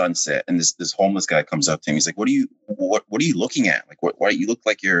at the sunset. And this homeless guy comes up to him. He's like, what are you looking at? Like, why you look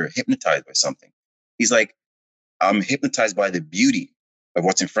like you're hypnotized by something? He's like, I'm hypnotized by the beauty of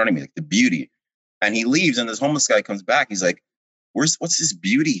what's in front of me, like the beauty. And he leaves, and this homeless guy comes back. He's like, what's this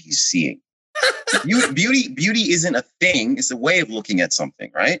beauty he's seeing? Beauty isn't a thing. It's a way of looking at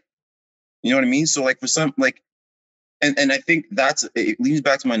something, right? You know what I mean? So like for some, like, and I think it leads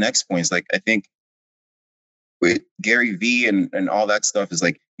back to my next point. Is like, I think with Gary V and all that stuff is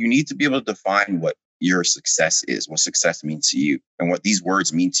like, you need to be able to define what your success is, what success means to you, and what these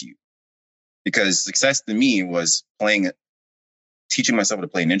words mean to you. Because success to me was teaching myself to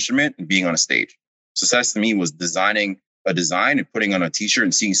play an instrument and being on a stage. Success to me was designing a design and putting on a t-shirt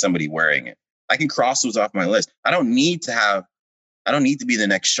and seeing somebody wearing it. I can cross those off my list. I don't need to be the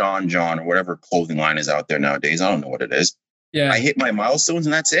next Sean John or whatever clothing line is out there nowadays. I don't know what it is. Yeah. I hit my milestones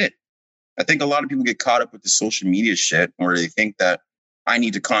and that's it. I think a lot of people get caught up with the social media shit where they think that I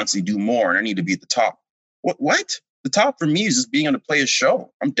need to constantly do more and I need to be at the top. What? The top for me is just being able to play a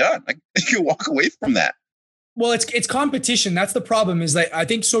show. I'm done. I can walk away from that. Well, it's competition. That's the problem, is that I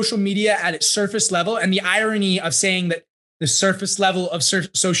think social media at its surface level, and the irony of saying that the surface level of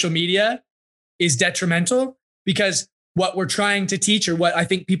social media is detrimental, because what we're trying to teach, or what I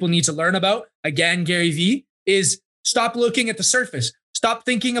think people need to learn about, again, Gary V, is stop looking at the surface. Stop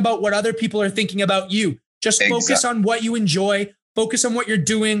thinking about what other people are thinking about you. Just focus on what you enjoy, focus on what you're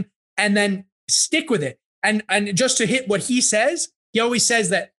doing, and then stick with it. And just to hit what he says, he always says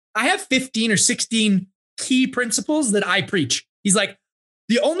that I have 15 or 16 key principles that I preach. He's like,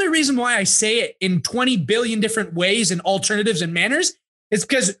 the only reason why I say it in 20 billion different ways and alternatives and manners is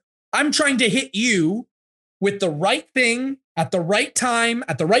because I'm trying to hit you with the right thing at the right time,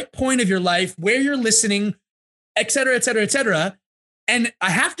 at the right point of your life, where you're listening, et cetera, et cetera, et cetera. And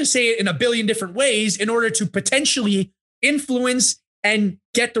I have to say it in a billion different ways in order to potentially influence and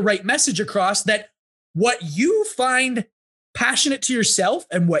get the right message across, that what you find passionate to yourself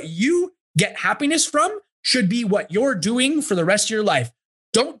and what you get happiness from should be what you're doing for the rest of your life.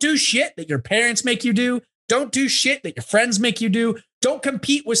 Don't do shit that your parents make you do. Don't do shit that your friends make you do. Don't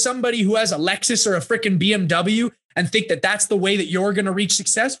compete with somebody who has a Lexus or a freaking BMW and think that that's the way that you're going to reach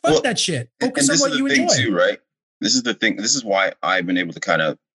success. Fuck that shit. Focus on what you enjoy. Too, right? This is the thing. This is why I've been able to kind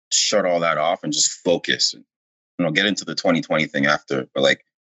of shut all that off and just focus and get into the 2020 thing after. But like,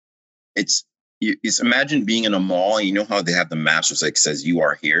 it's imagine being in a mall and you know how they have the maps which like says you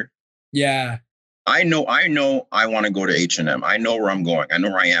are here. Yeah. I know I want to go to H&M. I know where I'm going. I know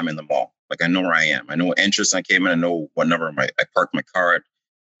where I am in the mall. Like, I know where I am. I know what entrance I came in. I know what number I parked my car at.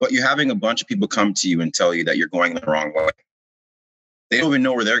 But you're having a bunch of people come to you and tell you that you're going the wrong way. They don't even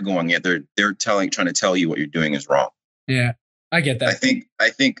know where they're going yet. They're trying to tell you what you're doing is wrong. Yeah. I get that. I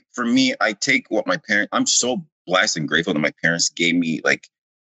think for me, I take what my parents, I'm so blessed and grateful that my parents gave me like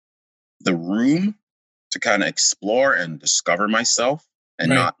the room to kind of explore and discover myself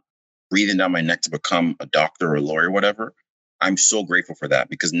and Right. not breathing down my neck to become a doctor or a lawyer, whatever. I'm so grateful for that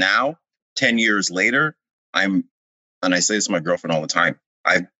because now, 10 years later, and I say this to my girlfriend all the time,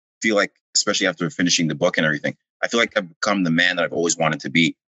 I feel like, especially after finishing the book and everything, I feel like I've become the man that I've always wanted to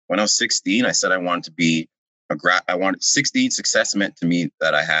be. When I was 16, I said I wanted to be I wanted 16. Success meant to me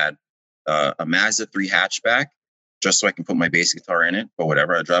that I had a Mazda 3 hatchback just so I can put my bass guitar in it. But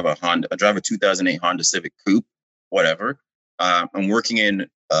whatever, I drive a 2008 Honda Civic Coupe, whatever. I'm working in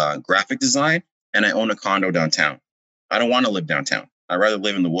graphic design and I own a condo downtown. I don't want to live downtown. I'd rather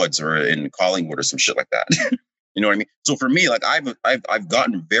live in the woods or in Collingwood or some shit like that. You know what I mean? So for me, like I've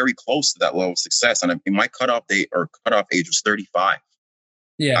gotten very close to that level of success, and my cutoff age was 35.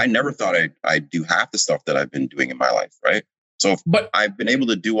 Yeah. I never thought I'd do half the stuff that I've been doing in my life, right? So if I've been able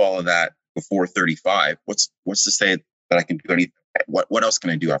to do all of that before 35, what's to say that I can do anything? What else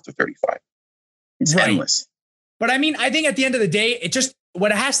can I do after 35? It's endless. But I mean, I think at the end of the day, it just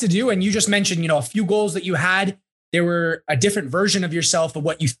what it has to do, and you just mentioned, a few goals that you had. There were a different version of yourself of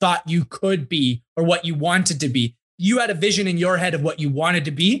what you thought you could be or what you wanted to be. You had a vision in your head of what you wanted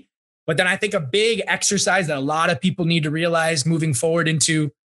to be. But then I think a big exercise that a lot of people need to realize moving forward into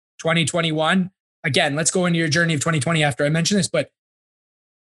 2021, again, let's go into your journey of 2020 after I mention this, but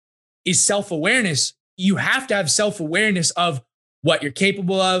is self-awareness. You have to have self-awareness of what you're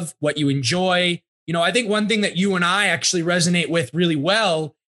capable of, what you enjoy. I think one thing that you and I actually resonate with really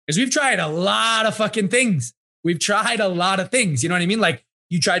well is we've tried a lot of fucking things. We've tried a lot of things. You know what I mean? Like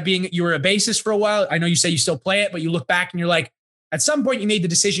you were a bassist for a while. I know you say you still play it, but you look back and you're like, at some point you made the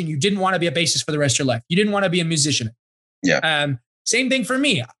decision you didn't want to be a bassist for the rest of your life. You didn't want to be a musician. Yeah. Same thing for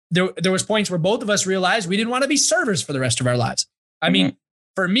me. There was points where both of us realized we didn't want to be servers for the rest of our lives. I mean,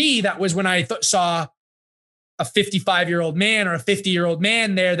 for me, that was when I saw a 55-year-old man or a 50-year-old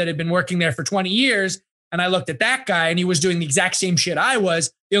man there that had been working there for 20 years. And I looked at that guy and he was doing the exact same shit I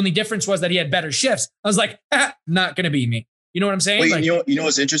was. The only difference was that he had better shifts. I was like, not going to be me. You know what I'm saying? Well, you know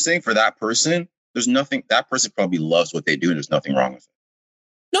what's interesting for that person? There's nothing, that person probably loves what they do and there's nothing wrong with it.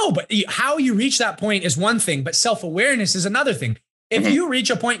 No, but how you reach that point is one thing, but self-awareness is another thing. If you reach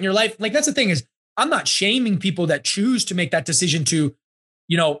a point in your life, like that's the thing is, I'm not shaming people that choose to make that decision to,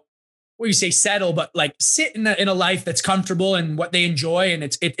 what you say settle, but like sit in a life that's comfortable and what they enjoy. And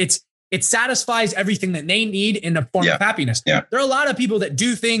it satisfies everything that they need in a form of happiness. Yeah. There are a lot of people that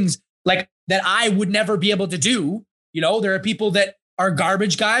do things like that I would never be able to do. There are people that are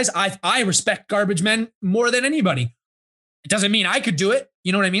garbage guys. I respect garbage men more than anybody. It doesn't mean I could do it.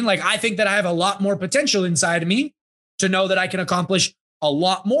 You know what I mean? Like, I think that I have a lot more potential inside of me to know that I can accomplish a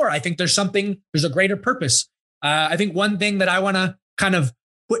lot more. I think there's a greater purpose. I think one thing that I want to kind of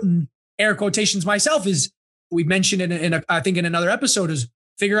put in air quotations myself is we mentioned I think in another episode is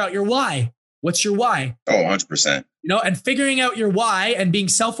figure out your why. What's your why? Oh, 100%. And figuring out your why and being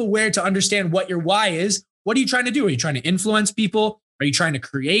self-aware to understand what your why is. What are you trying to do? Are you trying to influence people? Are you trying to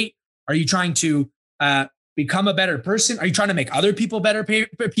create? Are you trying to become a better person? Are you trying to make other people better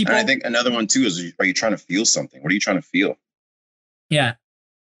people? And I think another one too is, are you trying to feel something? What are you trying to feel? Yeah.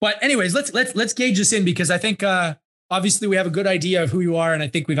 But anyways, let's gauge this in because I think obviously we have a good idea of who you are, and I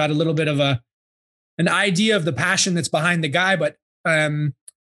think we've had a little bit of an idea of the passion that's behind the guy. But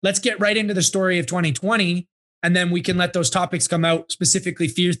let's get right into the story of 2020, and then we can let those topics come out. Specifically,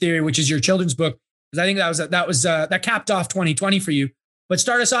 Fear Theory, which is your children's book, because I think that capped off 2020 for you. But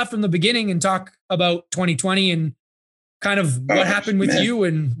start us off from the beginning and talk about 2020 and kind of what happened with you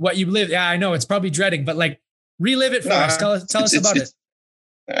and what you lived. Yeah, I know it's probably dreading, but like relive it for us. Tell us about it.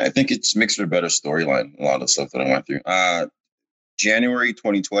 I think it's mixed with a better storyline. A lot of the stuff that I went through. January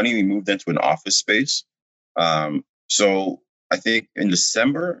 2020, we moved into an office space. So I think in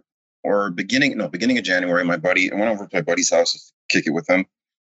December or beginning of January, I went over to my buddy's house to kick it with him.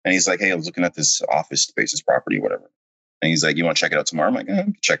 And he's like, hey, I was looking at this office space, this property, whatever. And he's like, you want to check it out tomorrow? I'm like,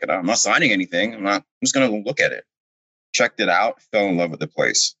 check it out. I'm not signing anything. I'm just going to look at it. Checked it out. Fell in love with the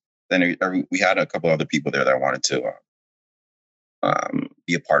place. Then we had a couple other people there that wanted to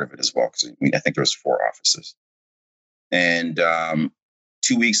be a part of it as well. Because I think there was 4 offices. And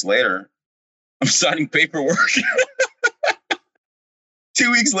 2 weeks later, I'm signing paperwork.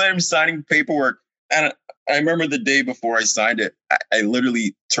 2 weeks later, I'm signing paperwork. And I remember the day before I signed it, I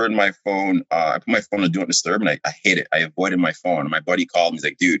literally turned my phone, I put my phone on Do Not Disturb, and I hate it. I avoided my phone. And my buddy called me. He's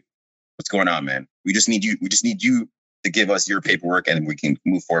like, dude, what's going on, man? We just need you to give us your paperwork and we can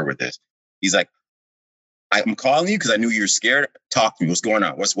move forward with this. He's like, I'm calling you because I knew you were scared. Talk to me. What's going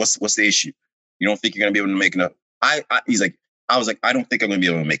on? What's the issue? You don't think you're going to be able to make enough? He's like, I was like, I don't think I'm going to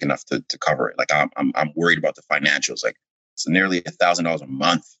be able to make enough to cover it. Like, I'm worried about the financials. Like, it's nearly $1,000 a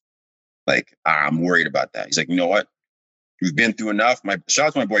month. Like, I'm worried about that. He's like, you know what? We've been through enough. Shout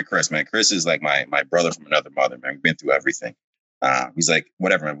out to my boy Chris, man. Chris is like my brother from another mother, man. We've been through everything. He's like,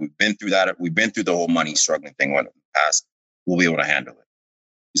 whatever, man. We've been through that. We've been through the whole money struggling thing in the past. We'll be able to handle it.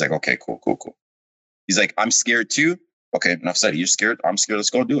 He's like, okay, cool. He's like, I'm scared too. Okay, enough said. You're scared? I'm scared. Let's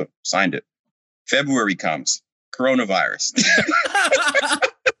go do it. Signed it. February comes. Coronavirus.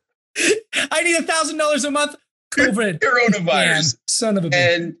 I need $1,000 a month. COVID. Coronavirus. Man, son of a bitch.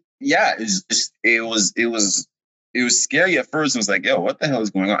 And yeah, it was scary at first. It was like, yo, what the hell is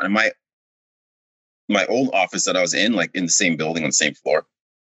going on? And my old office that I was in, like in the same building on the same floor,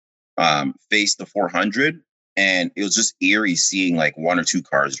 faced the 400. And it was just eerie seeing like one or two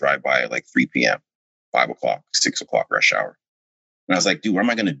cars drive by at like 3 p.m., 5 o'clock, 6 o'clock rush hour. And I was like, dude, what am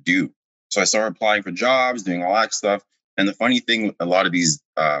I going to do? So I started applying for jobs, doing all that stuff. And the funny thing, a lot of these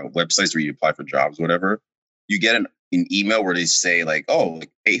websites where you apply for jobs, whatever, you get an email where they say like, oh,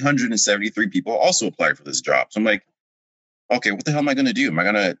 like 873 people also applied for this job. So I'm like, okay, what the hell am I going to do?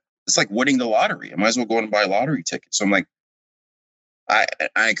 It's like winning the lottery. I might as well go and buy a lottery ticket. So I'm like,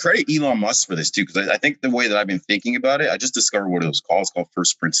 I credit Elon Musk for this too, because I think the way that I've been thinking about it, I just discovered what it was called. It's called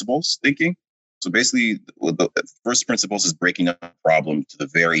first principles thinking. So basically, the first principles is breaking down a problem to the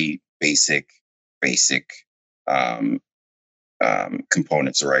very basic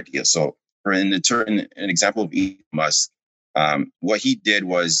components or ideas. So for an example of Elon Musk, what he did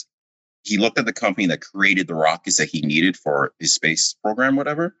was he looked at the company that created the rockets that he needed for his space program,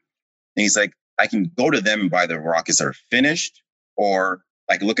 whatever. And he's like, I can go to them and buy the rockets that are finished, or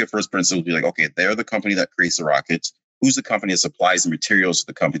I can look at first principles and be like, okay, they're the company that creates the rockets. Who's the company that supplies the materials to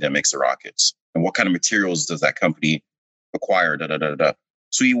the company that makes the rockets? And what kind of materials does that company acquire?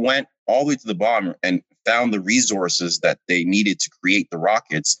 So he went all the way to the bottom and found the resources that they needed to create the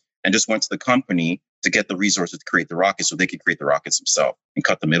rockets, and just went to the company to get the resources to create the rockets so they could create the rockets themselves and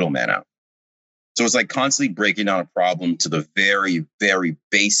cut the middleman out. So it's like constantly breaking down a problem to the very, very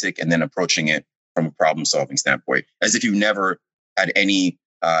basic and then approaching it from a problem solving standpoint, as if you've never had any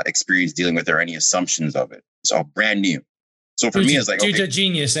experience dealing with it or any assumptions of it. It's all brand new. So for me, it's like, dude's okay, a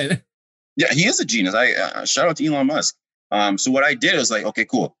genius. yeah, he is a genius. I shout out to Elon Musk. So what I did is like, okay,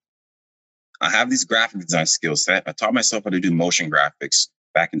 cool. I have these graphic design skill set. I taught myself how to do motion graphics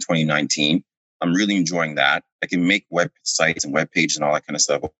back in 2019. I'm really enjoying that. I can make websites and web pages and all that kind of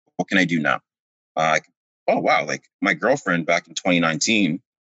stuff. What can I do now? Oh, wow. Like my girlfriend back in 2019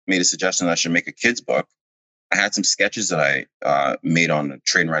 made a suggestion that I should make a kid's book. I had some sketches that I made on a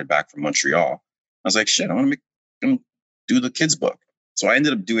train ride back from Montreal. I was like, shit, I want to do the kids' book. So I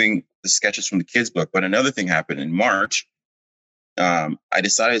ended up doing the sketches from the kids' book. But another thing happened in March. I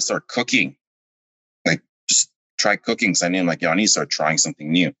decided to start cooking, like just try cooking. So I need to start trying something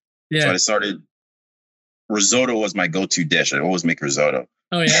new. Yeah. So I started. Risotto was my go-to dish. I always make risotto.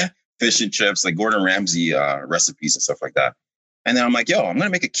 Oh yeah. Fish and chips, like Gordon Ramsay recipes and stuff like that. And then I'm like, yo, I'm going to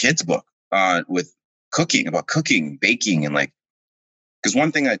make a kid's book with about cooking, baking. And like, because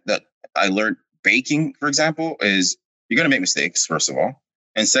one thing that I learned baking, for example, is you're going to make mistakes, first of all.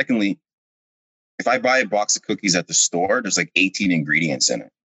 And secondly, if I buy a box of cookies at the store, there's like 18 ingredients in it.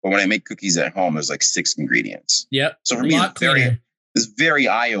 But when I make cookies at home, there's like 6 ingredients. Yep. So for me, it's very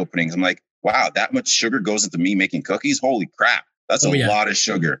eye-opening. I'm like, wow, that much sugar goes into me making cookies? Holy crap. That's a lot of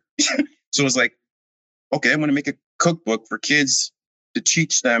sugar. So it's like, okay, I'm going to make a cookbook for kids to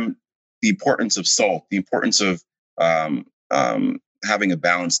teach them the importance of salt, the importance of having a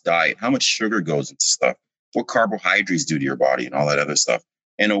balanced diet, how much sugar goes into stuff, what carbohydrates do to your body and all that other stuff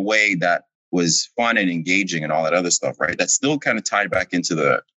in a way that was fun and engaging and all that other stuff, right? That still kind of tied back into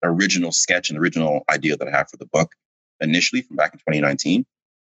the original sketch and original idea that I have for the book initially from back in 2019.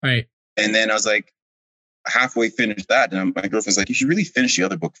 Right. And then I was like, halfway finished that, and my girlfriend's like, you should really finish the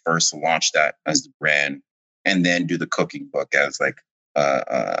other book first, launch that as the brand, and then do the cooking book as like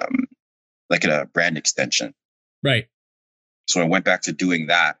a brand extension. Right. So I went back to doing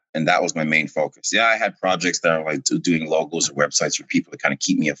that, and that was my main focus. Yeah, I had projects that are like doing logos or websites for people to kind of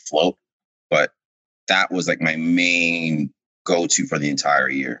keep me afloat, but that was like my main go-to for the entire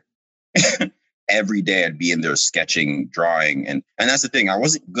year. Every day I'd be in there sketching, drawing. And that's the thing. I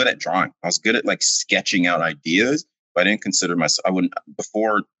wasn't good at drawing. I was good at like sketching out ideas, but I didn't consider myself,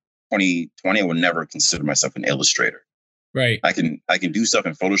 before 2020, I would never consider myself an illustrator. Right. I can do stuff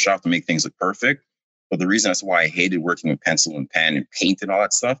in Photoshop to make things look perfect. But the reason that's why I hated working with pencil and pen and paint and all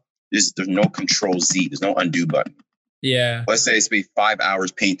that stuff is there's no Control Z. There's no undo button. Yeah. Let's say it's been 5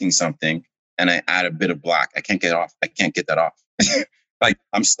 hours painting something and I add a bit of black. I can't get that off. Like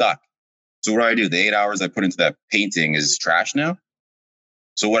I'm stuck. So what do? The 8 hours I put into that painting is trash now.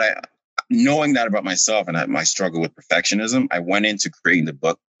 So knowing that about myself and my struggle with perfectionism, I went into creating the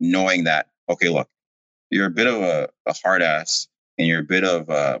book knowing that, okay, look, you're a bit of a hard ass and you're a bit of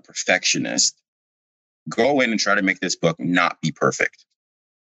a perfectionist. Go in and try to make this book not be perfect.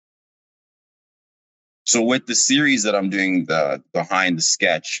 So with the series that I'm doing, the behind the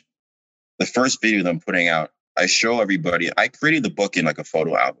sketch, the first video that I'm putting out, I show everybody. I created the book in like a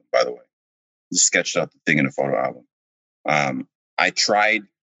photo album, by the way. Just sketched out the thing in a photo album. I tried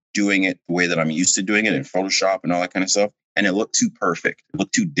doing it the way that I'm used to doing it in Photoshop and all that kind of stuff, and it looked too perfect. It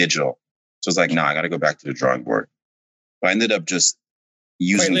looked too digital. So I was like, I got to go back to the drawing board. So I ended up just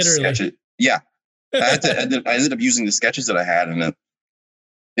using the sketches. Yeah. I ended up using the sketches that I had, and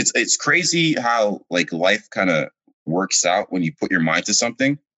it's crazy how like life kind of works out when you put your mind to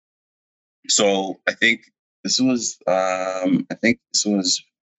something. So I think this was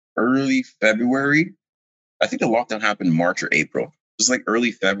early February. I think the lockdown happened in March or April. It was like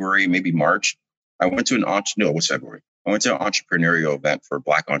early February, maybe March. I went to it was February. I went to an entrepreneurial event for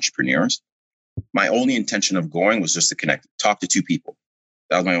Black entrepreneurs. My only intention of going was just to connect, talk to two people.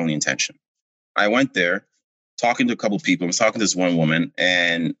 That was my only intention. I went there, talking to a couple of people. I was talking to this one woman,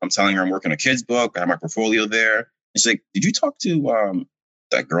 and I'm telling her I'm working on a kid's book. I have my portfolio there. And she's like, "Did you talk to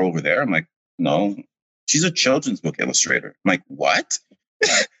that girl over there?" I'm like, "No, she's a children's book illustrator." I'm like, "What?"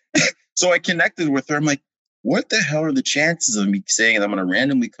 So I connected with her. I'm like, what the hell are the chances of me saying that I'm going to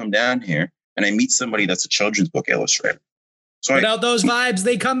randomly come down here and I meet somebody that's a children's book illustrator? So without those vibes,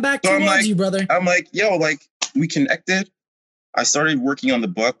 they come back towards you, brother. I'm like, yo, like we connected. I started working on the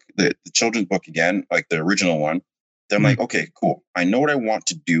book, the children's book again, like the original one. Then I'm like, okay, cool. I know what I want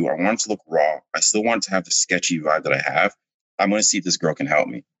to do. I want it to look raw. I still want it to have the sketchy vibe that I have. I'm going to see if this girl can help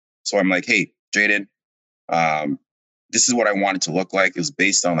me. So I'm like, hey, Jaden, this is what I want it to look like. It was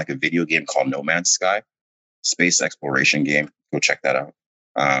based on like a video game called No Man's Sky, space exploration game. Go check that out.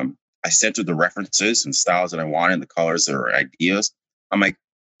 I sent her the references and styles that I wanted, the colors or ideas. I'm like,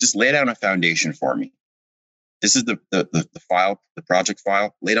 just lay down a foundation for me. This is the file, the project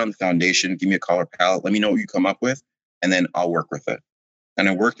file. Lay down the foundation. Give me a color palette. Let me know what you come up with, and then I'll work with it. And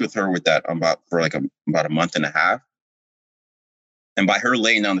I worked with her with that for about a month and a half. And by her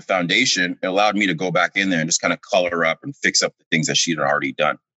laying down the foundation, it allowed me to go back in there and just kind of color up and fix up the things that she had already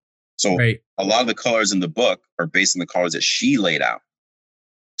done. So A lot of the colors in the book are based on the colors that she laid out.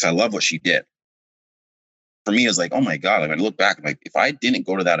 So I love what she did. For me, it's like, oh my God, like, I look back, I'm like, if I didn't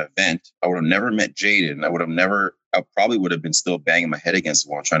go to that event, I would have never met Jaden. I probably would have been still banging my head against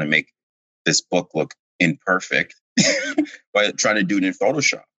the wall trying to make this book look imperfect by trying to do it in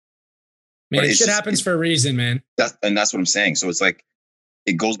Photoshop. Man, shit happens for a reason, man. That's what I'm saying. So it's like,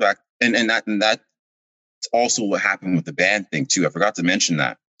 it goes back, and that's also what happened with the band thing too. I forgot to mention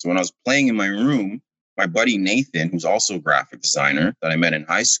that. So when I was playing in my room, my buddy Nathan, who's also a graphic designer that I met in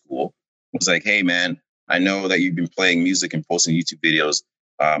high school, was like, hey man, I know that you've been playing music and posting YouTube videos.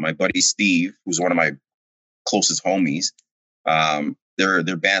 My buddy Steve, who's one of my closest homies,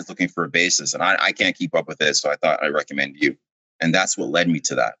 their band's looking for a bassist, and I can't keep up with it. So I thought I'd recommend you. And that's what led me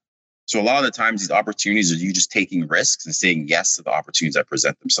to that. So a lot of the times these opportunities are you just taking risks and saying yes to the opportunities that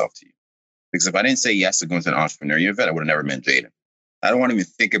present themselves to you. Because if I didn't say yes to going to an entrepreneurial event, I would have never met Jaden. I don't want to even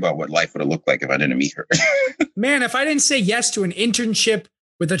think about what life would have looked like if I didn't meet her. Man, if I didn't say yes to an internship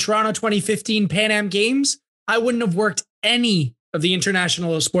with the Toronto 2015 Pan Am Games, I wouldn't have worked any of the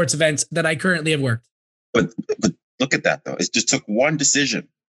international sports events that I currently have worked. But look at that, though. It just took one decision.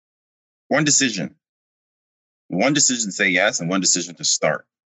 One decision to say yes, and one decision to start.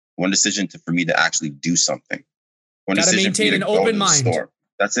 One decision for me to actually do something. One Gotta decision maintain an open mind.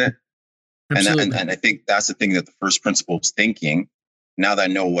 That's it. And I think that's the thing that the first principle is thinking. Now that I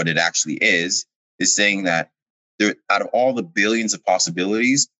know what it actually is saying that out of all the billions of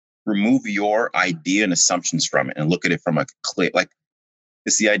possibilities, remove your idea and assumptions from it and look at it from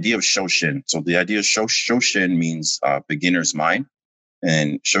it's the idea of Shoshin. So the idea of Shoshin means beginner's mind,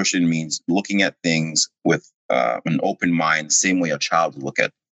 and Shoshin means looking at things with an open mind, the same way a child would look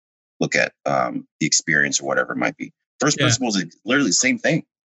at the experience or whatever it might be. First principles is literally the same thing.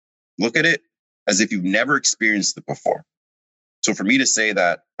 Look at it as if you've never experienced it before. So for me to say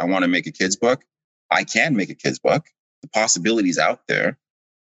that I want to make a kid's book, I can make a kid's book. The possibilities out there.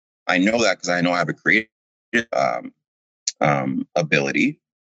 I know that because I know I have a creative ability.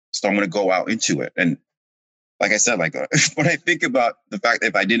 So I'm going to go out into it. And like I said, when I think about the fact that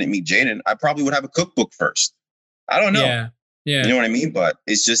if I didn't meet Jaden, I probably would have a cookbook first. I don't know. Yeah. You know what I mean? But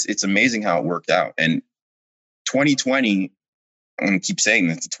it's amazing how it worked out. And 2020, I'm going to keep saying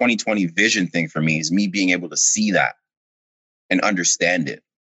this, the 2020 vision thing for me is me being able to see that and understand it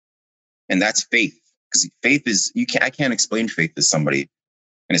And that's faith. Because faith is, I can't explain faith to somebody.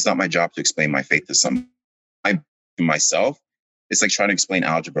 And it's not my job to explain my faith to somebody. To myself, it's like trying to explain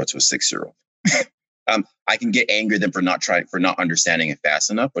algebra to a 6-year-old. I can get angry at them for not understanding it fast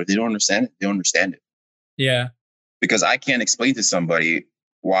enough, but if they don't understand it, they don't understand it. Yeah. Because I can't explain to somebody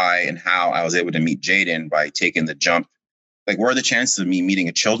why and how I was able to meet Jaden by taking the jump. Like, where are the chances of me meeting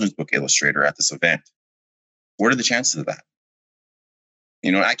a children's book illustrator at this event? What are the chances of that?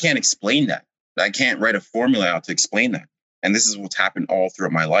 I can't explain that. I can't write a formula out to explain that. And this is what's happened all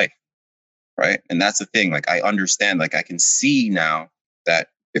throughout my life. Right. And that's the thing. Like, I understand, like, I can see now that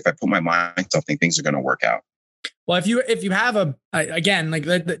if I put my mind to something, things are going to work out. Well, if you have again, like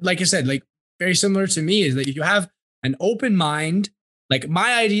I said, like very similar to me, is that if you have an open mind, like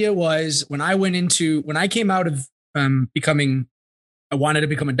my idea was when I came out of I wanted to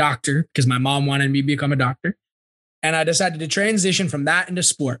become a doctor because my mom wanted me to become a doctor. And I decided to transition from that into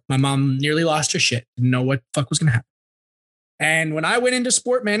sport. My mom nearly lost her shit. Didn't know what the fuck was going to happen. And when I went into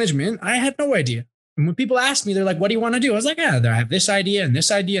sport management, I had no idea. And when people asked me, they're like, what do you want to do? I was like, I have this idea and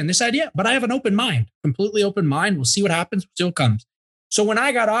this idea and this idea, but I have an open mind, completely open mind. We'll see what happens. We'll see what comes. So when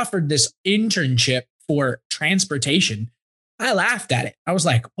I got offered this internship for transportation, I laughed at it. I was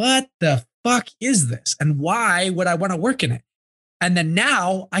like, what the fuck is this? And why would I want to work in it? And then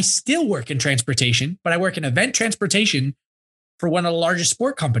now I still work in transportation, but I work in event transportation for one of the largest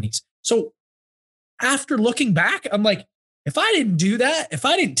sport companies. So after looking back, I'm like, if I didn't do that, if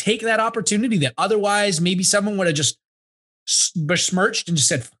I didn't take that opportunity that otherwise maybe someone would have just besmirched and just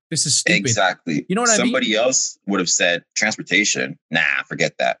said, this is stupid. Exactly. You know what I mean? Somebody else would have said transportation. Nah,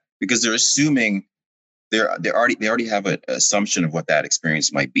 forget that. Because they're assuming they already have an assumption of what that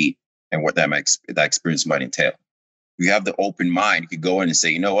experience might be and what that experience might entail. You have the open mind. You could go in and say,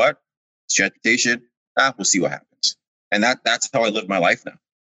 you know what? It's transportation. We'll see what happens. And that's how I live my life now.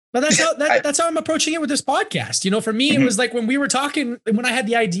 But that's how I'm approaching it with this podcast. For me, It was like when we were talking, when I had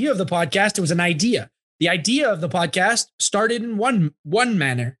the idea of the podcast, it was an idea. The idea of the podcast started in one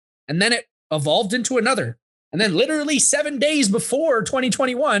manner, and then it evolved into another. And then literally 7 days before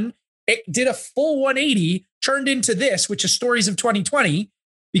 2021, it did a full 180, turned into this, which is Stories of 2020,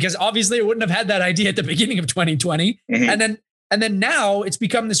 because obviously I wouldn't have had that idea at the beginning of 2020. Mm-hmm. And then now it's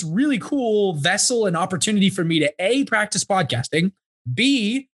become this really cool vessel and opportunity for me to A, practice podcasting,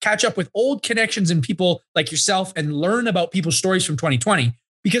 B, catch up with old connections and people like yourself and learn about people's stories from 2020,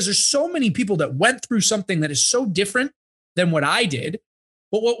 because there's so many people that went through something that is so different than what I did.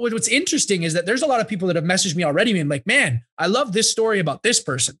 But what's interesting is that there's a lot of people that have messaged me already being like, man, I love this story about this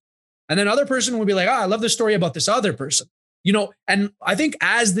person. And then other person will be like, I love this story about this other person. And I think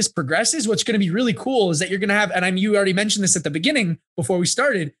as this progresses, what's going to be really cool is that you're going to have, and you already mentioned this at the beginning before we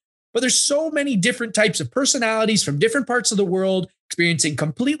started, but there's so many different types of personalities from different parts of the world, experiencing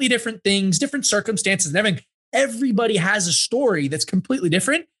completely different things, different circumstances and everything. Everybody has a story that's completely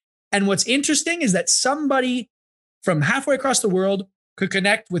different. And what's interesting is that somebody from halfway across the world could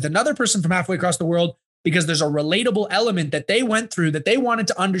connect with another person from halfway across the world because there's a relatable element that they went through that they wanted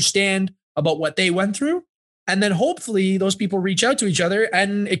to understand about what they went through. And then hopefully those people reach out to each other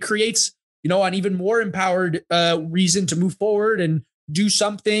and it creates, an even more empowered reason to move forward and do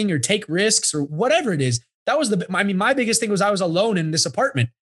something or take risks or whatever it is. That was my biggest thing was I was alone in this apartment.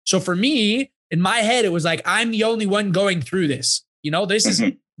 So for me, in my head, it was like, I'm the only one going through this.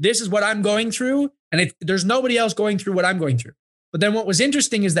 This is what I'm going through. And there's nobody else going through what I'm going through. But then what was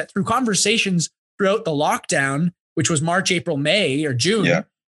interesting is that through conversations throughout the lockdown, which was March, April, May, or June,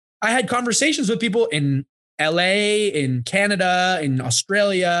 I had conversations with people in LA, in Canada, in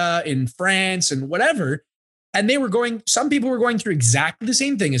Australia, in France, and whatever. And some people were going through exactly the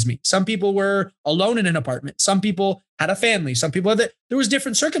same thing as me. Some people were alone in an apartment. Some people had a family. Some people there was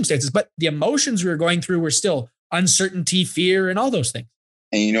different circumstances, but the emotions we were going through were still uncertainty, fear, and all those things.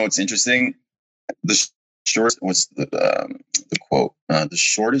 And what's interesting? The quote? The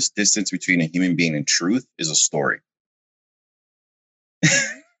shortest distance between a human being and truth is a story.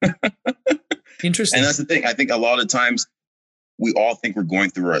 Interesting. And that's the thing. I think a lot of times we all think we're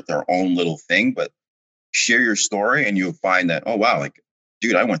going through our own little thing, but share your story and you'll find that, oh, wow, like,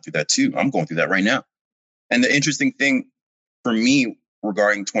 dude, I went through that too. I'm going through that right now. And the interesting thing for me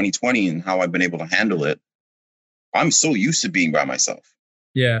regarding 2020 and how I've been able to handle it, I'm so used to being by myself.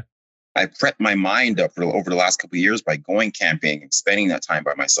 Yeah. I prepped my mind up over the last couple of years by going camping and spending that time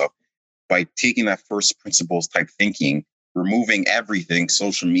by myself, by taking that first principles type thinking, removing everything,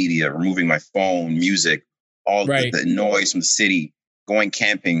 social media, removing my phone, music, all the noise from the city, going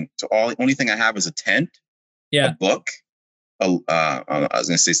camping. So only thing I have is a tent, a book. I was going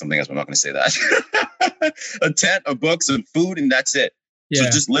to say something else, but I'm not going to say that. A tent, a book, some food, and that's it. So Yeah.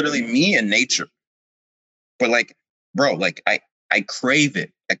 just literally me and nature. But like, bro, like I crave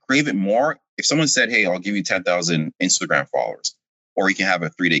it. I crave it more. If someone said, hey, I'll give you 10,000 Instagram followers, or you can have a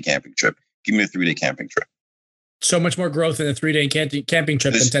 3-day camping trip, give me a 3-day camping trip. So much more growth in a 3-day camping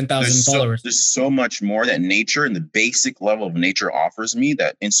trip than 10,000 followers. There's so much more that nature and the basic level of nature offers me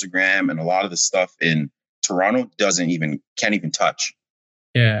that Instagram and a lot of the stuff in Toronto can't even touch.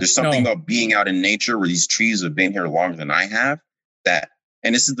 Yeah. There's something about being out in nature where these trees have been here longer than I have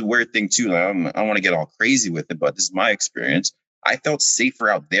and this is the weird thing too. I don't want to get all crazy with it, but this is my experience. I felt safer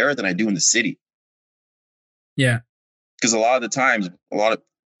out there than I do in the city. Yeah. Because a lot of the times,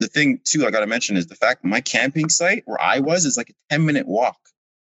 the thing too, I got to mention is the fact my camping site where I was is like a 10-minute walk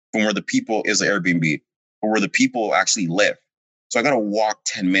from where the people is an Airbnb or where the people actually live. So I got to walk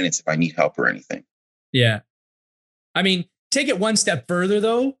 10 minutes if I need help or anything. Yeah. I mean, take it one step further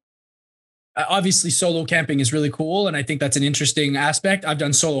though. Obviously solo camping is really cool. And I think that's an interesting aspect. I've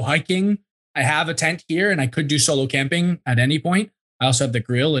done solo hiking. I have a tent here and I could do solo camping at any point. I also have the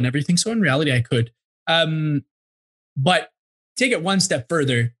grill and everything. So in reality, I could. But take it one step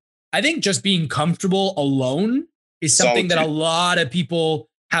further. I think just being comfortable alone is something that a lot of people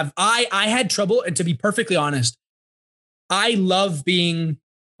have. I had trouble. And to be perfectly honest, I love being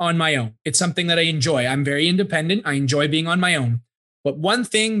on my own. It's something that I enjoy. I'm very independent. I enjoy being on my own. But one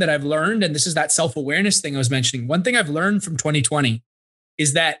thing that I've learned, and this is that self-awareness thing I was mentioning, one thing I've learned from 2020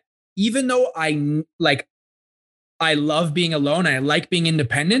 is that even though I love being alone, I like being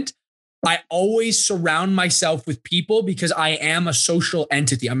independent, I always surround myself with people because I am a social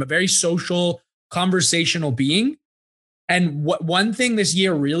entity. I'm a very social, conversational being. And one thing this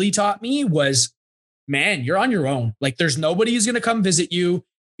year really taught me was, man, you're on your own. Like there's nobody who's going to come visit you.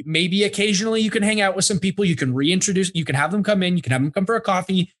 Maybe occasionally you can hang out with some people. You can reintroduce, you can have them come in, you can have them come for a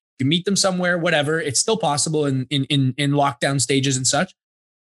coffee, you can meet them somewhere, whatever. It's still possible in lockdown stages and such.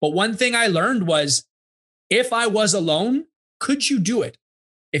 But one thing I learned was if I was alone, could you do it?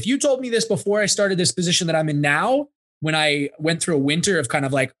 If you told me this before I started this position that I'm in now, when I went through a winter of kind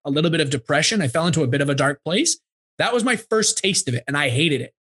of like a little bit of depression, I fell into a bit of a dark place. That was my first taste of it. And I hated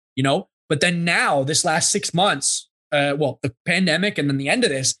it, But then now this last 6 months, the pandemic and then the end of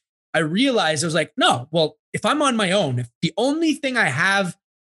this, I realized I was like, no, well, if I'm on my own, if the only thing I have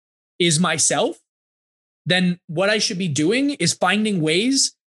is myself, then what I should be doing is finding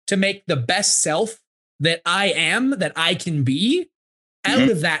ways to make the best self that I am, that I can be out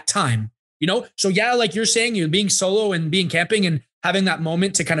of that time, So yeah, like you're saying, you're being solo and being camping and having that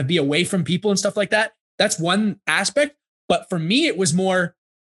moment to kind of be away from people and stuff like that. That's one aspect. But for me, it was more,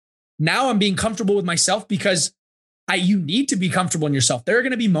 now I'm being comfortable with myself because you need to be comfortable in yourself. There are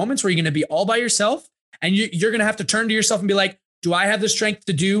going to be moments where you're going to be all by yourself and you're going to have to turn to yourself and be like, do I have the strength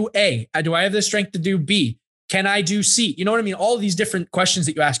to do A? Do I have the strength to do B? Can I do C? You know what I mean? All these different questions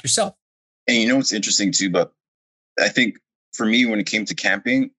that you ask yourself. And what's interesting too, but I think for me, when it came to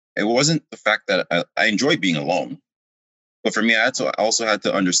camping, it wasn't the fact that I enjoy being alone. But for me, I also had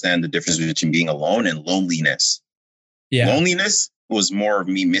to understand the difference between being alone and loneliness. Yeah. Loneliness was more of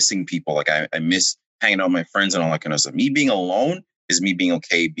me missing people. Like I miss hanging out with my friends and all that kind of stuff. Me being alone is me being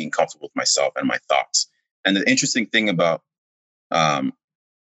okay, being comfortable with myself and my thoughts. And the interesting thing about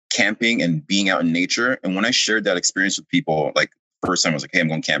camping and being out in nature, and when I shared that experience with people, like first time I was like, hey, I'm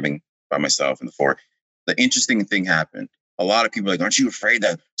going camping by myself in the forest. The interesting thing happened. A lot of people are like, aren't you afraid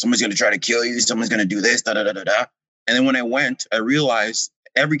that someone's going to try to kill you? Someone's going to do this, da, da, da, da, da. And then when I went, I realized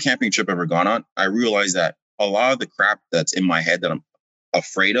every camping trip I've ever gone on, I realized that a lot of the crap that's in my head that I'm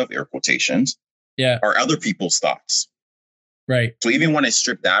afraid of, air quotations, are other people's thoughts. Right. So even when I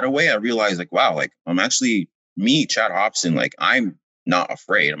stripped that away, I realized like, wow, like I'm actually me, Chad Hopson, like I'm not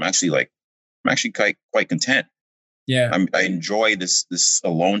afraid. I'm actually quite content. Yeah. I enjoy this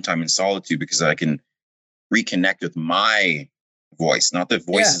alone time in solitude because I can reconnect with my voice, not the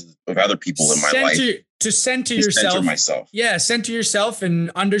voices of other people in my life. To center yourself. Center myself. Yeah, center yourself and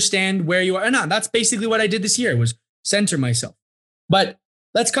understand where you are. No, that's basically what I did this year was center myself. But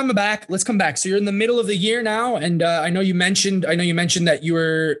let's come back. So you're in the middle of the year now, and I know you mentioned that you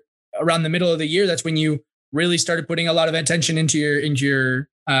were around the middle of the year. That's when you really started putting a lot of attention into your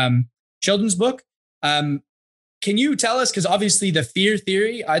children's book. Can you tell us, because obviously the fear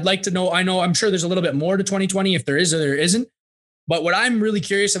theory, I'd like to know, I'm sure there's a little bit more to 2020 if there is or there isn't. But what I'm really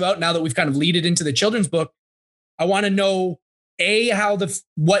curious about now that we've kind of leaded into the children's book, I want to know,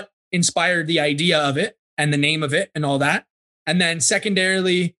 what inspired the idea of it and the name of it and all that. And then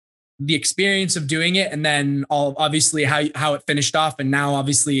secondarily, the experience of doing it. And then obviously how it finished off. And now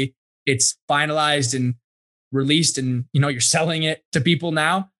obviously it's finalized and released and, you're selling it to people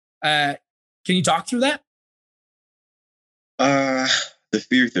now. Can you talk through that? The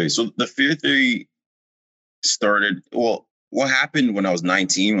fear theory. So the fear theory started, well, what happened when I was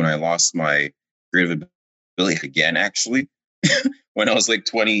 19, when I lost my creative ability again, actually, when I was like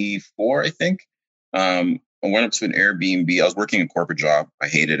 24, I think. I went up to an Airbnb. I was working a corporate job. I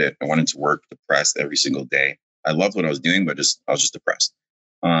hated it. I went into work depressed every single day. I loved what I was doing, but I was just depressed.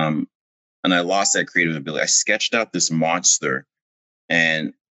 And I lost that creative ability. I sketched out this monster,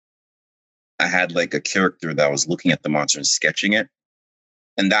 and I had like a character that was looking at the monster and sketching it.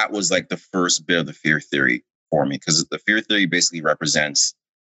 And that was like the first bit of the fear theory for me, because the fear theory basically represents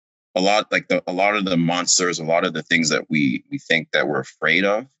a lot, like a lot of the monsters, a lot of the things that we think that we're afraid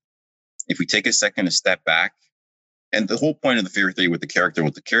of. If we take a second to step back, and the whole point of the fear theory with the character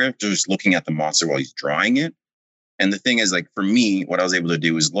is looking at the monster while he's drawing it. And the thing is, like, for me, what I was able to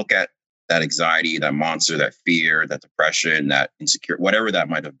do is look at that anxiety, that monster, that fear, that depression, that insecure, whatever that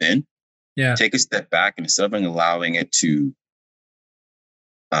might have been. Yeah. Take a step back, and instead of allowing it to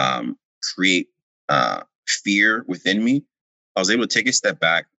create fear within me, I was able to take a step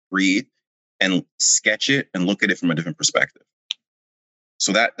back, breathe, and sketch it and look at it from a different perspective.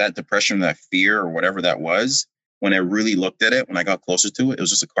 So that depression, that fear, or whatever that was, when I really looked at it, when I got closer to it, it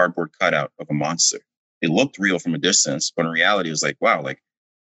was just a cardboard cutout of a monster. It looked real from a distance, but in reality, it was like, wow, like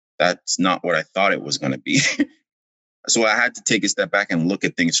that's not what I thought it was going to be. So I had to take a step back and look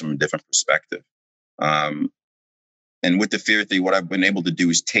at things from a different perspective. And with the fear theory, what I've been able to do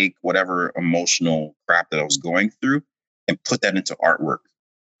is take whatever emotional crap that I was going through and put that into artwork.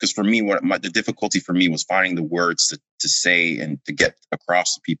 Because for me, the difficulty for me was finding the words to say and to get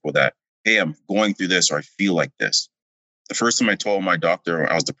across to people that, hey, I'm going through this, or I feel like this. The first time I told my doctor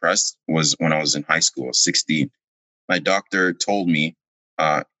I was depressed was when I was in high school, I was 16. My doctor told me,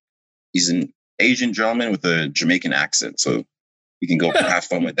 he's an Asian gentleman with a Jamaican accent, so you can go have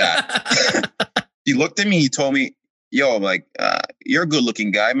fun with that. He looked at me, he told me, yo, like, you're a good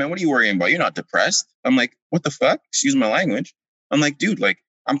looking guy, man. What are you worrying about? You're not depressed. I'm like, what the fuck? Excuse my language. I'm like, dude, like,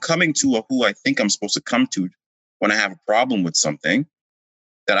 I'm coming to who I think I'm supposed to come to when I have a problem with something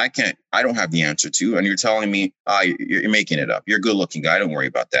that I don't have the answer to. And you're telling me, you're making it up. You're a good looking guy. Don't worry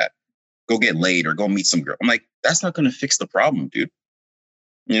about that. Go get laid or go meet some girl. I'm like, that's not going to fix the problem, dude.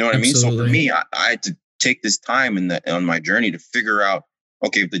 You know what Absolutely. I mean? So for me, I had to take this time on my journey to figure out,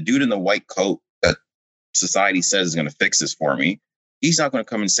 okay, if the dude in the white coat that society says is going to fix this for me, he's not going to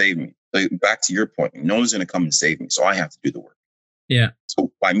come and save me. Like, back to your point, no one's going to come and save me. So I have to do the work. Yeah.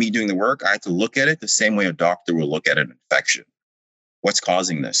 So by me doing the work, I have to look at it the same way a doctor will look at an infection. What's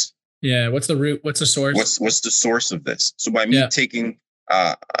causing this? Yeah. What's the root? What's the source? What's the source of this? So by me taking,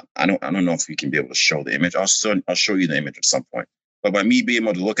 I don't know if we can be able to show the image. I'll show you the image at some point. But by me being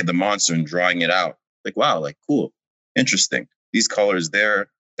able to look at the monster and drawing it out, like, wow, like, cool, interesting. These colors there,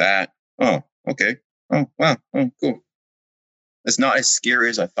 that, oh, okay. Oh, wow, oh, cool. It's not as scary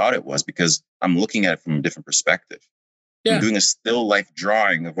as I thought it was because I'm looking at it from a different perspective. Yeah. I'm doing a still life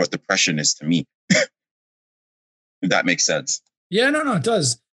drawing of what depression is to me. If that makes sense. Yeah, no, it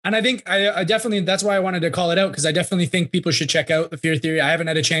does. And I think I definitely, that's why I wanted to call it out, because I definitely think people should check out the fear theory. I haven't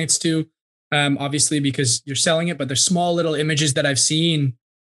had a chance to, obviously, because you're selling it, but there's small little images that I've seen.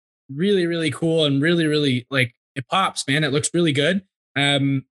 Really, really cool. And really, really, like, it pops, man. It looks really good.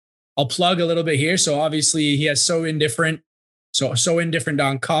 I'll plug a little bit here. So obviously he has So Indifferent. So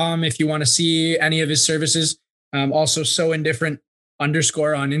soindifferent.com if you want to see any of his services. Also So Indifferent _ on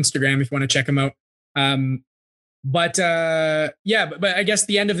Instagram if you want to check him out. But I guess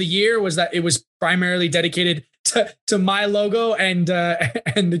the end of the year was that it was primarily dedicated to my logo and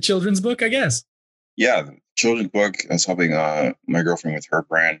the children's book, I guess. Yeah, the children's book. I was helping my girlfriend with her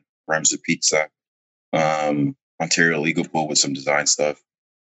brand, Rhymes of Pizza, Ontario Legal Pool, with some design stuff.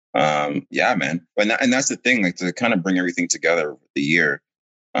 Yeah, man. And that's the thing, like, to kind of bring everything together with the year.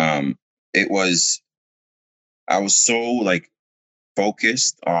 I was so, like,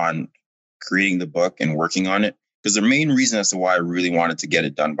 focused on creating the book and working on it, because the main reason as to why I really wanted to get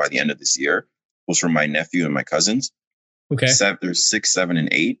it done by the end of this year was for my nephew and my cousins. Okay. There's 6, 7, and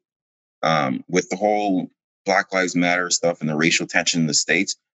 8. With the whole Black Lives Matter stuff and the racial tension in the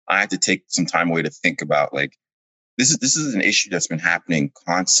States, I had to take some time away to think about, like, this is an issue that's been happening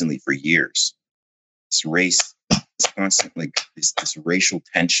constantly for years. This race, this constant, like, this racial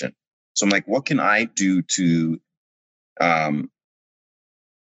tension. So I'm like, what can I do to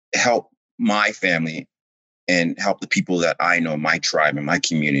help my family and help the people that I know, my tribe and my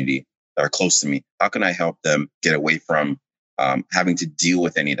community that are close to me? How can I help them get away from having to deal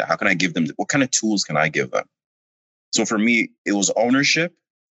with any of that? How can I give them, what kind of tools can I give them? So for me, it was ownership,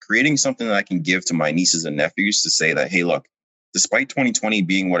 creating something that I can give to my nieces and nephews to say that, hey, look, despite 2020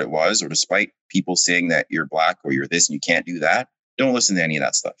 being what it was, or despite people saying that you're Black or you're this and you can't do that, Don't listen to any of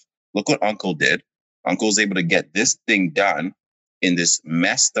that stuff. Look what Uncle did. Uncle's able to get this thing done in this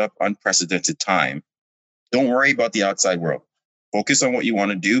messed up, unprecedented time. Don't worry about the outside world. Focus on what you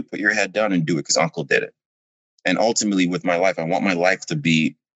want to do. Put your head down and do it because Uncle did it. And ultimately, with my life, I want my life to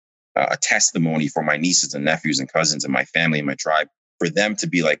be a testimony for my nieces and nephews and cousins and my family and my tribe, for them to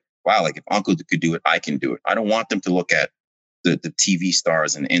be like, wow, like if Uncle could do it, I can do it. I don't want them to look at the TV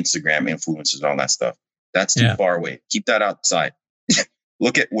stars and Instagram influencers and all that stuff. That's too far away. Keep that outside.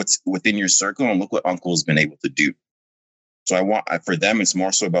 Look at what's within your circle and look what Uncle's been able to do. So I want, for them, it's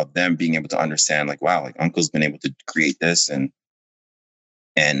more so about them being able to understand, like, wow, like Uncle's been able to create this, and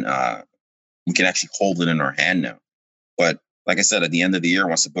we can actually hold it in our hand now. But like I said, at the end of the year,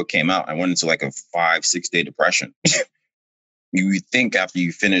 once the book came out, I went into like a 5-6 day depression. You think after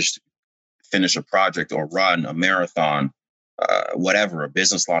you finish a project or run a marathon, whatever, a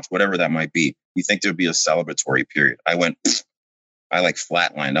business launch, whatever that might be, you think there'd be a celebratory period. I like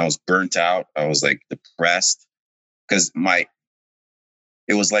flatlined. I was burnt out. I was like depressed because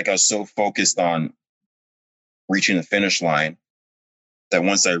it was like I was so focused on reaching the finish line that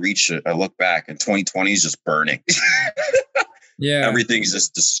once I reached it, I look back and 2020 is just burning. Yeah. Everything's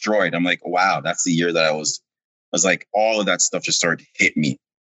just destroyed. I'm like, wow, that's the year that I was like, all of that stuff just started to hit me.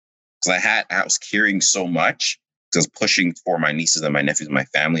 Because I was carrying so much, because I was pushing for my nieces and my nephews and my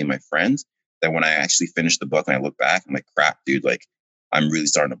family and my friends, that when I actually finished the book and I look back, I'm like, crap, dude, like I'm really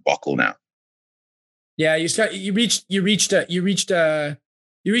starting to buckle now. Yeah, you reached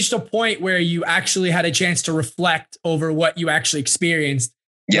a point where you actually had a chance to reflect over what you actually experienced.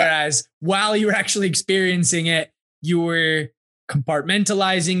 Yeah. Whereas while you were actually experiencing it, you were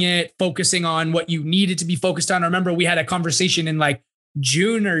compartmentalizing it, focusing on what you needed to be focused on. I remember we had a conversation in like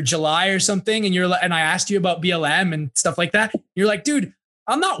June or July or something, and I asked you about BLM and stuff like that. You're like, dude,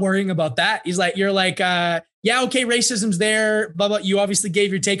 I'm not worrying about that. You're like, yeah, okay, racism's there, blah, blah. You obviously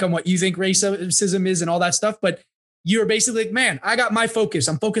gave your take on what you think racism is and all that stuff, but you're basically like, man, I got my focus.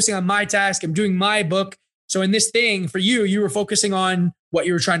 I'm focusing on my task. I'm doing my book. So in this thing for you were focusing on what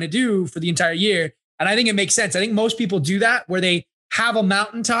you were trying to do for the entire year. And I think it makes sense. I think most people do that where they have a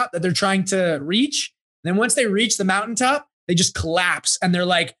mountaintop that they're trying to reach. And then once they reach the mountaintop, they just collapse and they're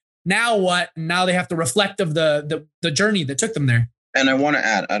like, now what? And now they have to reflect of the journey that took them there. And I want to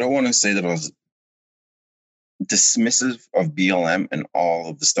add, I don't want to say that I was dismissive of BLM and all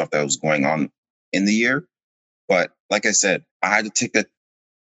of the stuff that was going on in the year. But like I said, I had to take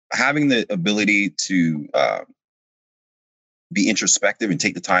having the ability to be introspective and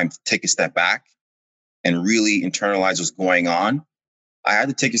take the time to take a step back and really internalize what's going on. I had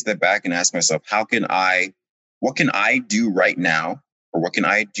to take a step back and ask myself, what can I do right now? Or what can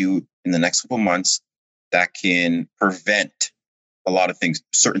I do in the next couple of months that can prevent a lot of things,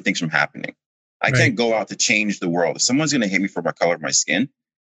 certain things from happening? I can't go out to change the world. If someone's going to hate me for my color of my skin,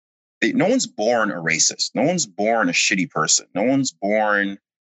 no one's born a racist. No one's born a shitty person. No one's born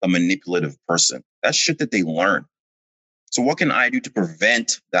a manipulative person. That's shit that they learn. So what can I do to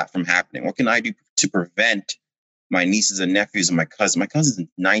prevent that from happening? What can I do to prevent my nieces and nephews and my cousin? My cousin's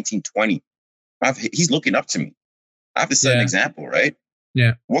 19, 20. He's looking up to me. I have to set an example, right?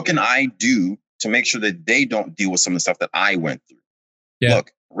 Yeah. What can I do to make sure that they don't deal with some of the stuff that I went through? Yeah.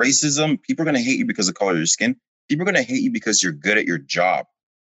 Look, racism, people are going to hate you because of the color of your skin. People are going to hate you because you're good at your job.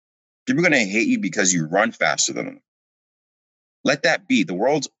 People are going to hate you because you run faster than them. Let that be. The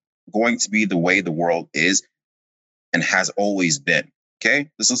world's going to be the way the world is and has always been. Okay?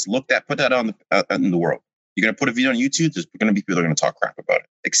 Let's put that on in the world. You're going to put a video on YouTube, there's going to be people that are going to talk crap about it.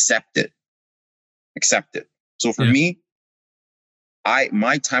 Accept it. So for me,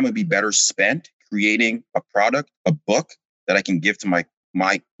 my time would be better spent creating a product, a book that I can give to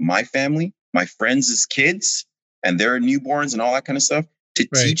my family, my friends' kids, and their newborns and all that kind of stuff, to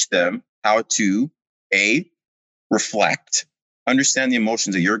teach them how to reflect, understand the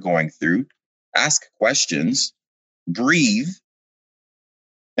emotions that you're going through, ask questions, breathe,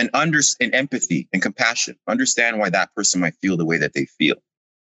 and understand empathy and compassion. Understand why that person might feel the way that they feel.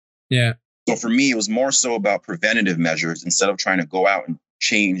 Yeah. So for me, it was more so about preventative measures instead of trying to go out and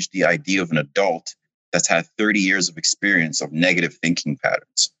change the idea of an adult that's had 30 years of experience of negative thinking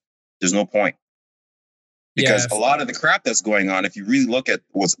patterns. There's no point. Because a lot of the crap that's going on, if you really look at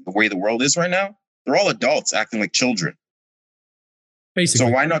the way the world is right now, they're all adults acting like children. Basically.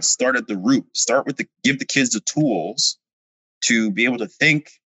 So why not start at the root? Give the kids the tools to be able to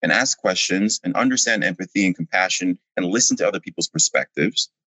think and ask questions and understand empathy and compassion and listen to other people's perspectives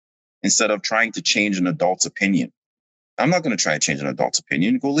instead of trying to change an adult's opinion. I'm not going to try to change an adult's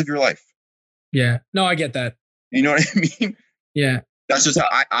opinion. Go live your life. Yeah. No, I get that. You know what I mean? Yeah. That's just how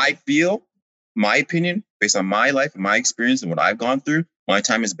I feel. my opinion, based on my life and my experience and what I've gone through, my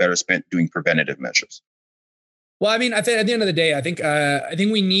time is better spent doing preventative measures. Well, I mean, I think at the end of the day, I think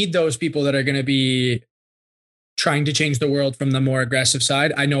we need those people that are going to be trying to change the world from the more aggressive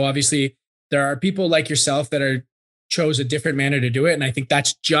side. I know obviously there are people like yourself that are chose a different manner to do it. And I think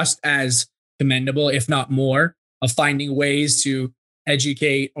that's just as commendable, if not more, of finding ways to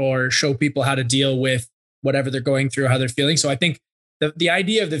educate or show people how to deal with whatever they're going through, how they're feeling. So I think the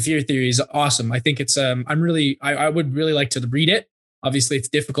idea of the fear theory is awesome. I think it's I would really like to read it. Obviously it's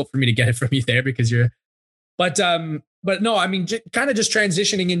difficult for me to get it from you there because but no, I mean, kind of just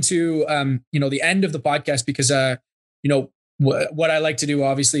transitioning into, the end of the podcast because, what I like to do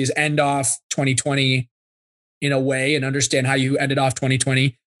obviously is end off 2020 in a way and understand how you ended off 2020.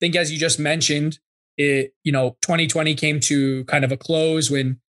 I think as you just mentioned, 2020 came to kind of a close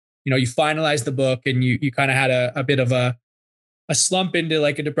when, you finalized the book and you kind of had a bit of a slump into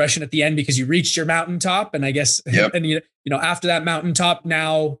like a depression at the end because you reached your mountaintop. And I guess, yep. And after that mountaintop,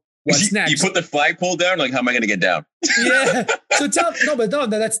 now what's next? You put the flagpole down. Like, how am I going to get down? Yeah. So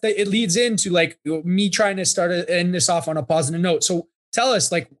it leads into like me trying to end this off on a positive note. So tell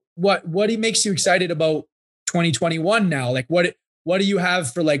us like what makes you excited about 2021 now? Like what do you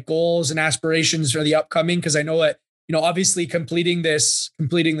have for like goals and aspirations for the upcoming? Cause I know that, obviously completing this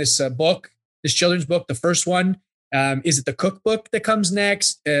book, this children's book, the first one, is it the cookbook that comes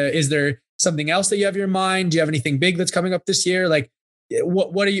next? Is there something else that you have in your mind? Do you have anything big that's coming up this year? Like,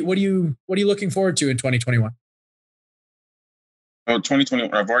 what are you looking forward to in 2021? Oh,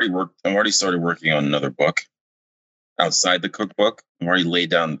 2021. I've already started working on another book outside the cookbook. I've already laid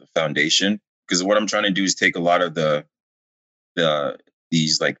down the foundation because what I'm trying to do is take a lot of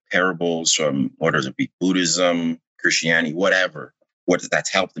these like parables from Buddhism, Christianity, whatever, what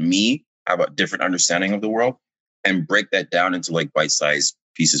that's helped me have a different understanding of the world and break that down into like bite-sized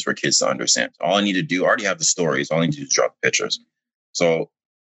pieces for kids to understand. All I need to do, I already have the stories. All I need to do is draw the pictures. So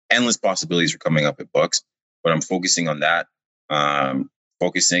endless possibilities are coming up at books, but I'm focusing on that.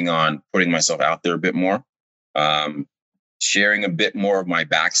 Focusing on putting myself out there a bit more, sharing a bit more of my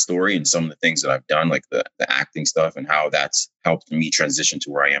backstory and some of the things that I've done, like the acting stuff and how that's helped me transition to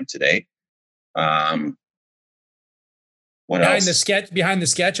where I am today. What else? Behind the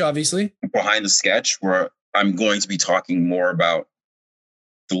sketch, obviously. Behind the sketch, where I'm going to be talking more about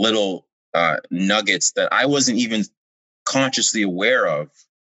the little nuggets that I wasn't even consciously aware of.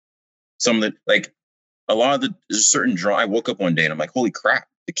 Some of the, like, a lot of there's a certain draw. I woke up one day and I'm like, holy crap,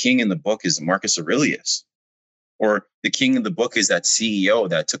 the king in the book is Marcus Aurelius. Or the king in the book is that CEO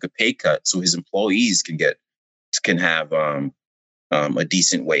that took a pay cut so his employees can have a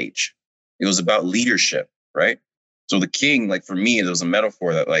decent wage. It was about leadership, right? So the king, like for me, there was a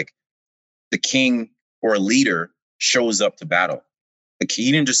metaphor that like the king or a leader shows up to battle. Like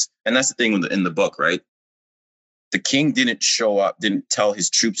he didn't just, and that's the thing in the book, right? The king didn't show up, didn't tell his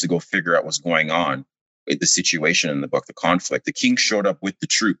troops to go figure out what's going on with the situation in the book, the conflict. The king showed up with the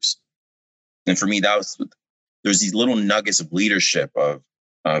troops. And for me, there's these little nuggets of leadership, of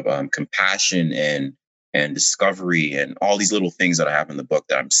compassion and discovery and all these little things that I have in the book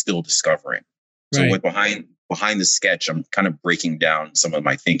that I'm still discovering. Right. So with behind the sketch, I'm kind of breaking down some of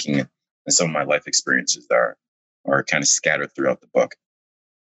my thinking and some of my life experiences that are kind of scattered throughout the book.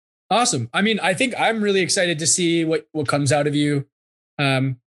 Awesome. I mean, I think I'm really excited to see what comes out of you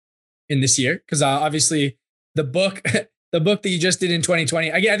in this year. Because obviously the book that you just did in 2020,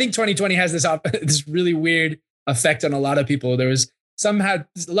 again, I think 2020 has this really weird effect on a lot of people. A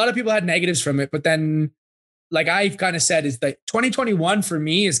lot of people had negatives from it, but then like I've kind of said is that 2021 for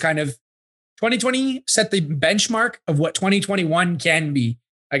me is kind of 2020 set the benchmark of what 2021 can be.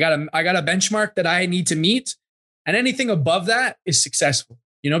 I got a benchmark that I need to meet, and anything above that is successful,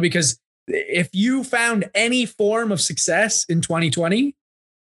 because if you found any form of success in 2020,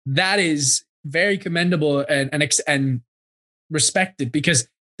 that is very commendable and respected, because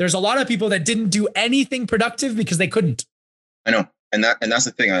there's a lot of people that didn't do anything productive because they couldn't. I know. And that's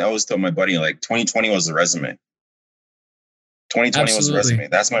the thing. I always tell my buddy, like 2020 was the resume. 2020 Absolutely. Was the resume.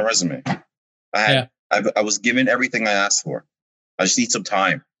 That's my resume. I was given everything I asked for. I just need some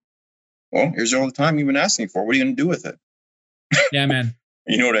time. Well, here's all the time you've been asking for. What are you going to do with it? Yeah, man.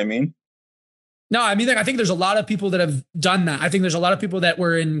 You know what I mean? No, I mean, I think there's a lot of people that have done that. I think there's a lot of people that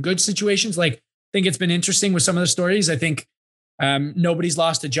were in good situations. Like, I think it's been interesting with some of the stories. I think nobody's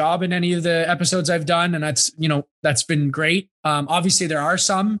lost a job in any of the episodes I've done. And that's been great. Obviously there are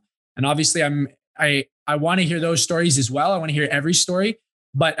some, and obviously I want to hear those stories as well. I want to hear every story,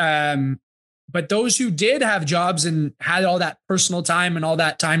 but those who did have jobs and had all that personal time and all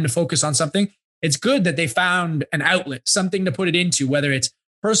that time to focus on something, it's good that they found an outlet, something to put it into, whether it's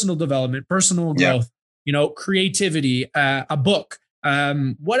personal development, personal growth, creativity, a book,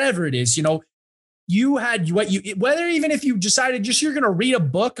 whatever it is, you had whether even if you decided just you're going to read a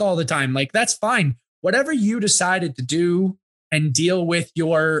book all the time, like that's fine. Whatever you decided to do and deal with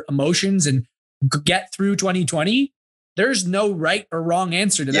your emotions and get through 2020, there's no right or wrong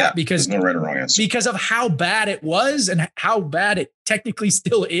answer to that because there's no right or wrong answer because of how bad it was and how bad it technically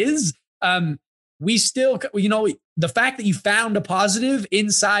still is. We still, the fact that you found a positive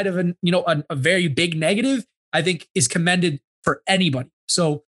inside of a very big negative, I think is commended for anybody.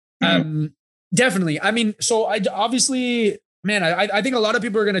 So, definitely. I mean, so I obviously, man, I think a lot of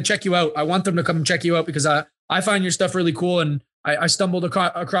people are going to check you out. I want them to come check you out because I find your stuff really cool. And I stumbled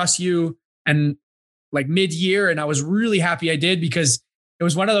across you and like mid-year, and I was really happy I did because it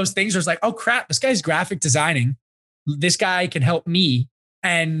was one of those things where it's like, oh crap, this guy's graphic designing. This guy can help me.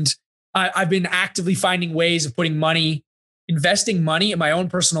 And I've been actively finding ways of investing money and my own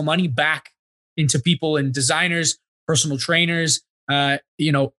personal money back into people and designers, personal trainers, personal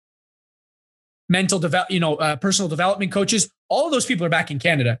development coaches. All of those people are back in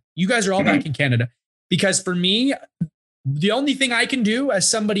Canada. You guys are all back in Canada because for me, the only thing I can do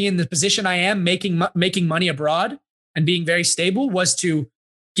as somebody in the position I am making money abroad and being very stable was to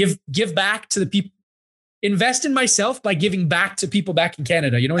give back to the people, invest in myself by giving back to people back in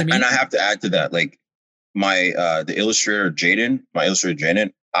Canada. You know what I mean? And I have to add to that, like the illustrator Jaden,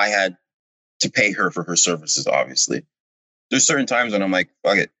 I had to pay her for her services. Obviously, there's certain times when I'm like,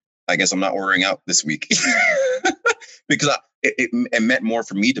 fuck it, I guess I'm not ordering out this week because it meant more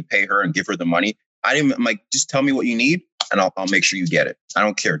for me to pay her and give her the money. I'm like, just tell me what you need and I'll make sure you get it. I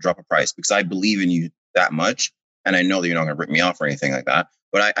don't care, drop a price because I believe in you that much. And I know that you're not going to rip me off or anything like that.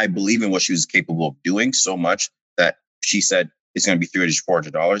 But I believe in what she was capable of doing so much that she said, it's going to be $300,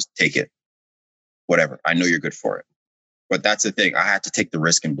 $400. Take it. Whatever. I know you're good for it. But that's the thing. I had to take the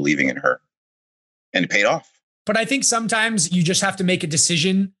risk in believing in her. And it paid off. But I think sometimes you just have to make a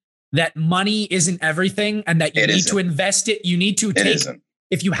decision that money isn't everything and that you need to invest it. You need to take,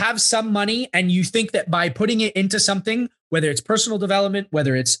 if you have some money and you think that by putting it into something, whether it's personal development,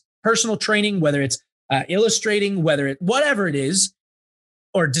 whether it's personal training, whether it's illustrating, whatever it is,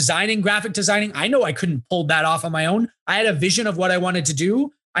 or designing, graphic designing. I know I couldn't pull that off on my own. I had a vision of what I wanted to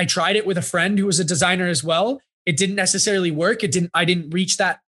do. I tried it with a friend who was a designer as well. It didn't necessarily work. I didn't reach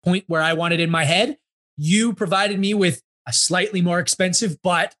that point where I wanted in my head. You provided me with a slightly more expensive,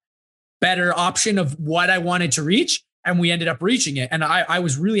 but better option of what I wanted to reach. And we ended up reaching it. And I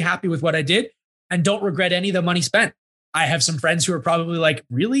was really happy with what I did and don't regret any of the money spent. I have some friends who are probably like,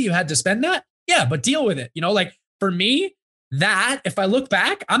 really? You had to spend that? Yeah, but deal with it. Like for me, that if I look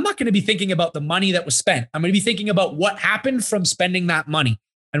back, I'm not going to be thinking about the money that was spent. I'm going to be thinking about what happened from spending that money.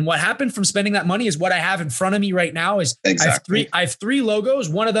 And what happened from spending that money is what I have in front of me right now is I have three logos.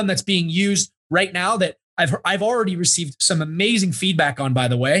 One of them that's being used right now that I've already received some amazing feedback on, by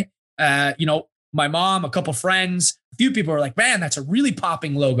the way. My mom, a couple friends, a few people are like, man, that's a really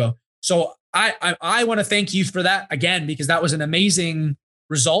popping logo. So I want to thank you for that again, because that was an amazing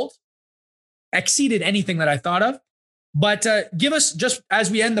result. Exceeded anything that I thought of. But give us, just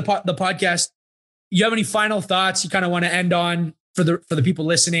as we end the podcast, you have any final thoughts you kind of want to end on for the people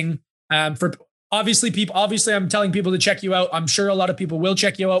listening? Obviously, I'm telling people to check you out. I'm sure a lot of people will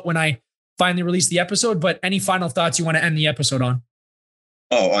check you out when I finally release the episode. But any final thoughts you want to end the episode on?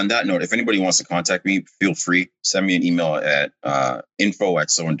 Oh, on that note, if anybody wants to contact me, feel free. Send me an email at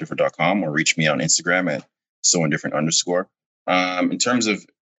info@soindifferent.com or reach me on Instagram at soindifferent_. In terms of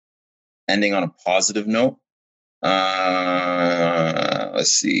ending on a positive note,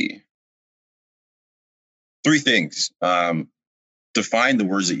 let's see. 3 things. Define the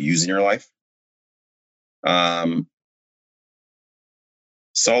words that you use in your life.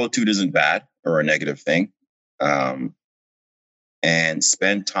 Solitude isn't bad or a negative thing. And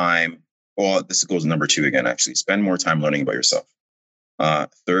spend time. Well, this goes number 2 again, actually. Spend more time learning about yourself.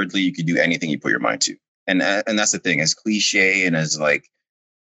 Thirdly, you can do anything you put your mind to. And that's the thing, as cliche and as like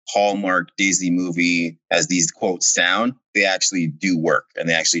Hallmark Disney movie as these quotes sound, they actually do work and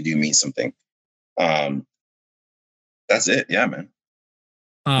they actually do mean something. That's it. Yeah, man.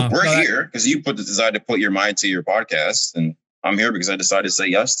 We're here because you decided to put your mind to your podcast, and I'm here because I decided to say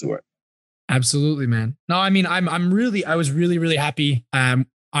yes to it. Absolutely, man. No, I mean, I was really, really happy. I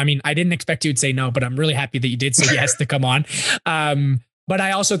mean, I didn't expect you'd say no, but I'm really happy that you did say yes to come on. But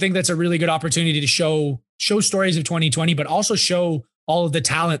I also think that's a really good opportunity to show stories of 2020, but also show all of the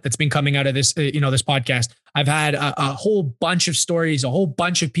talent that's been coming out of this, this podcast. I've had a whole bunch of stories, a whole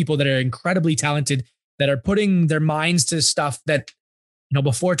bunch of people that are incredibly talented that are putting their minds to stuff that,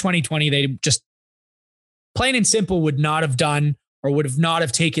 before 2020, they just plain and simple would not have done or would have not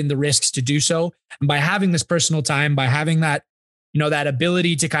have taken the risks to do so. And by having this personal time, by having that, that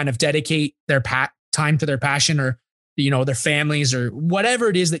ability to kind of dedicate their time to their passion, or, their families, or whatever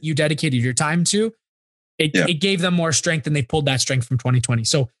it is that you dedicated your time to, it gave them more strength, and they pulled that strength from 2020.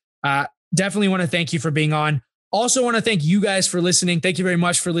 So definitely want to thank you for being on. Also want to thank you guys for listening. Thank you very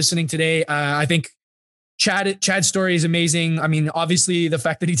much for listening today. I think Chad's story is amazing. I mean, obviously the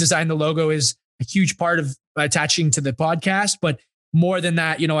fact that he designed the logo is a huge part of attaching to the podcast, but more than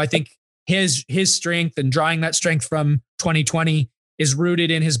that, I think his strength and drawing that strength from 2020 is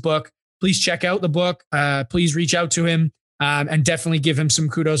rooted in his book. Please check out the book. Please reach out to him, and definitely give him some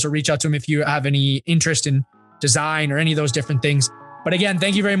kudos, or reach out to him if you have any interest in design or any of those different things. But again,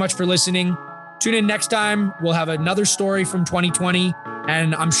 thank you very much for listening. Tune in next time. We'll have another story from 2020,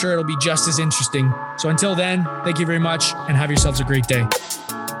 and I'm sure it'll be just as interesting. So until then, thank you very much, and have yourselves a great day.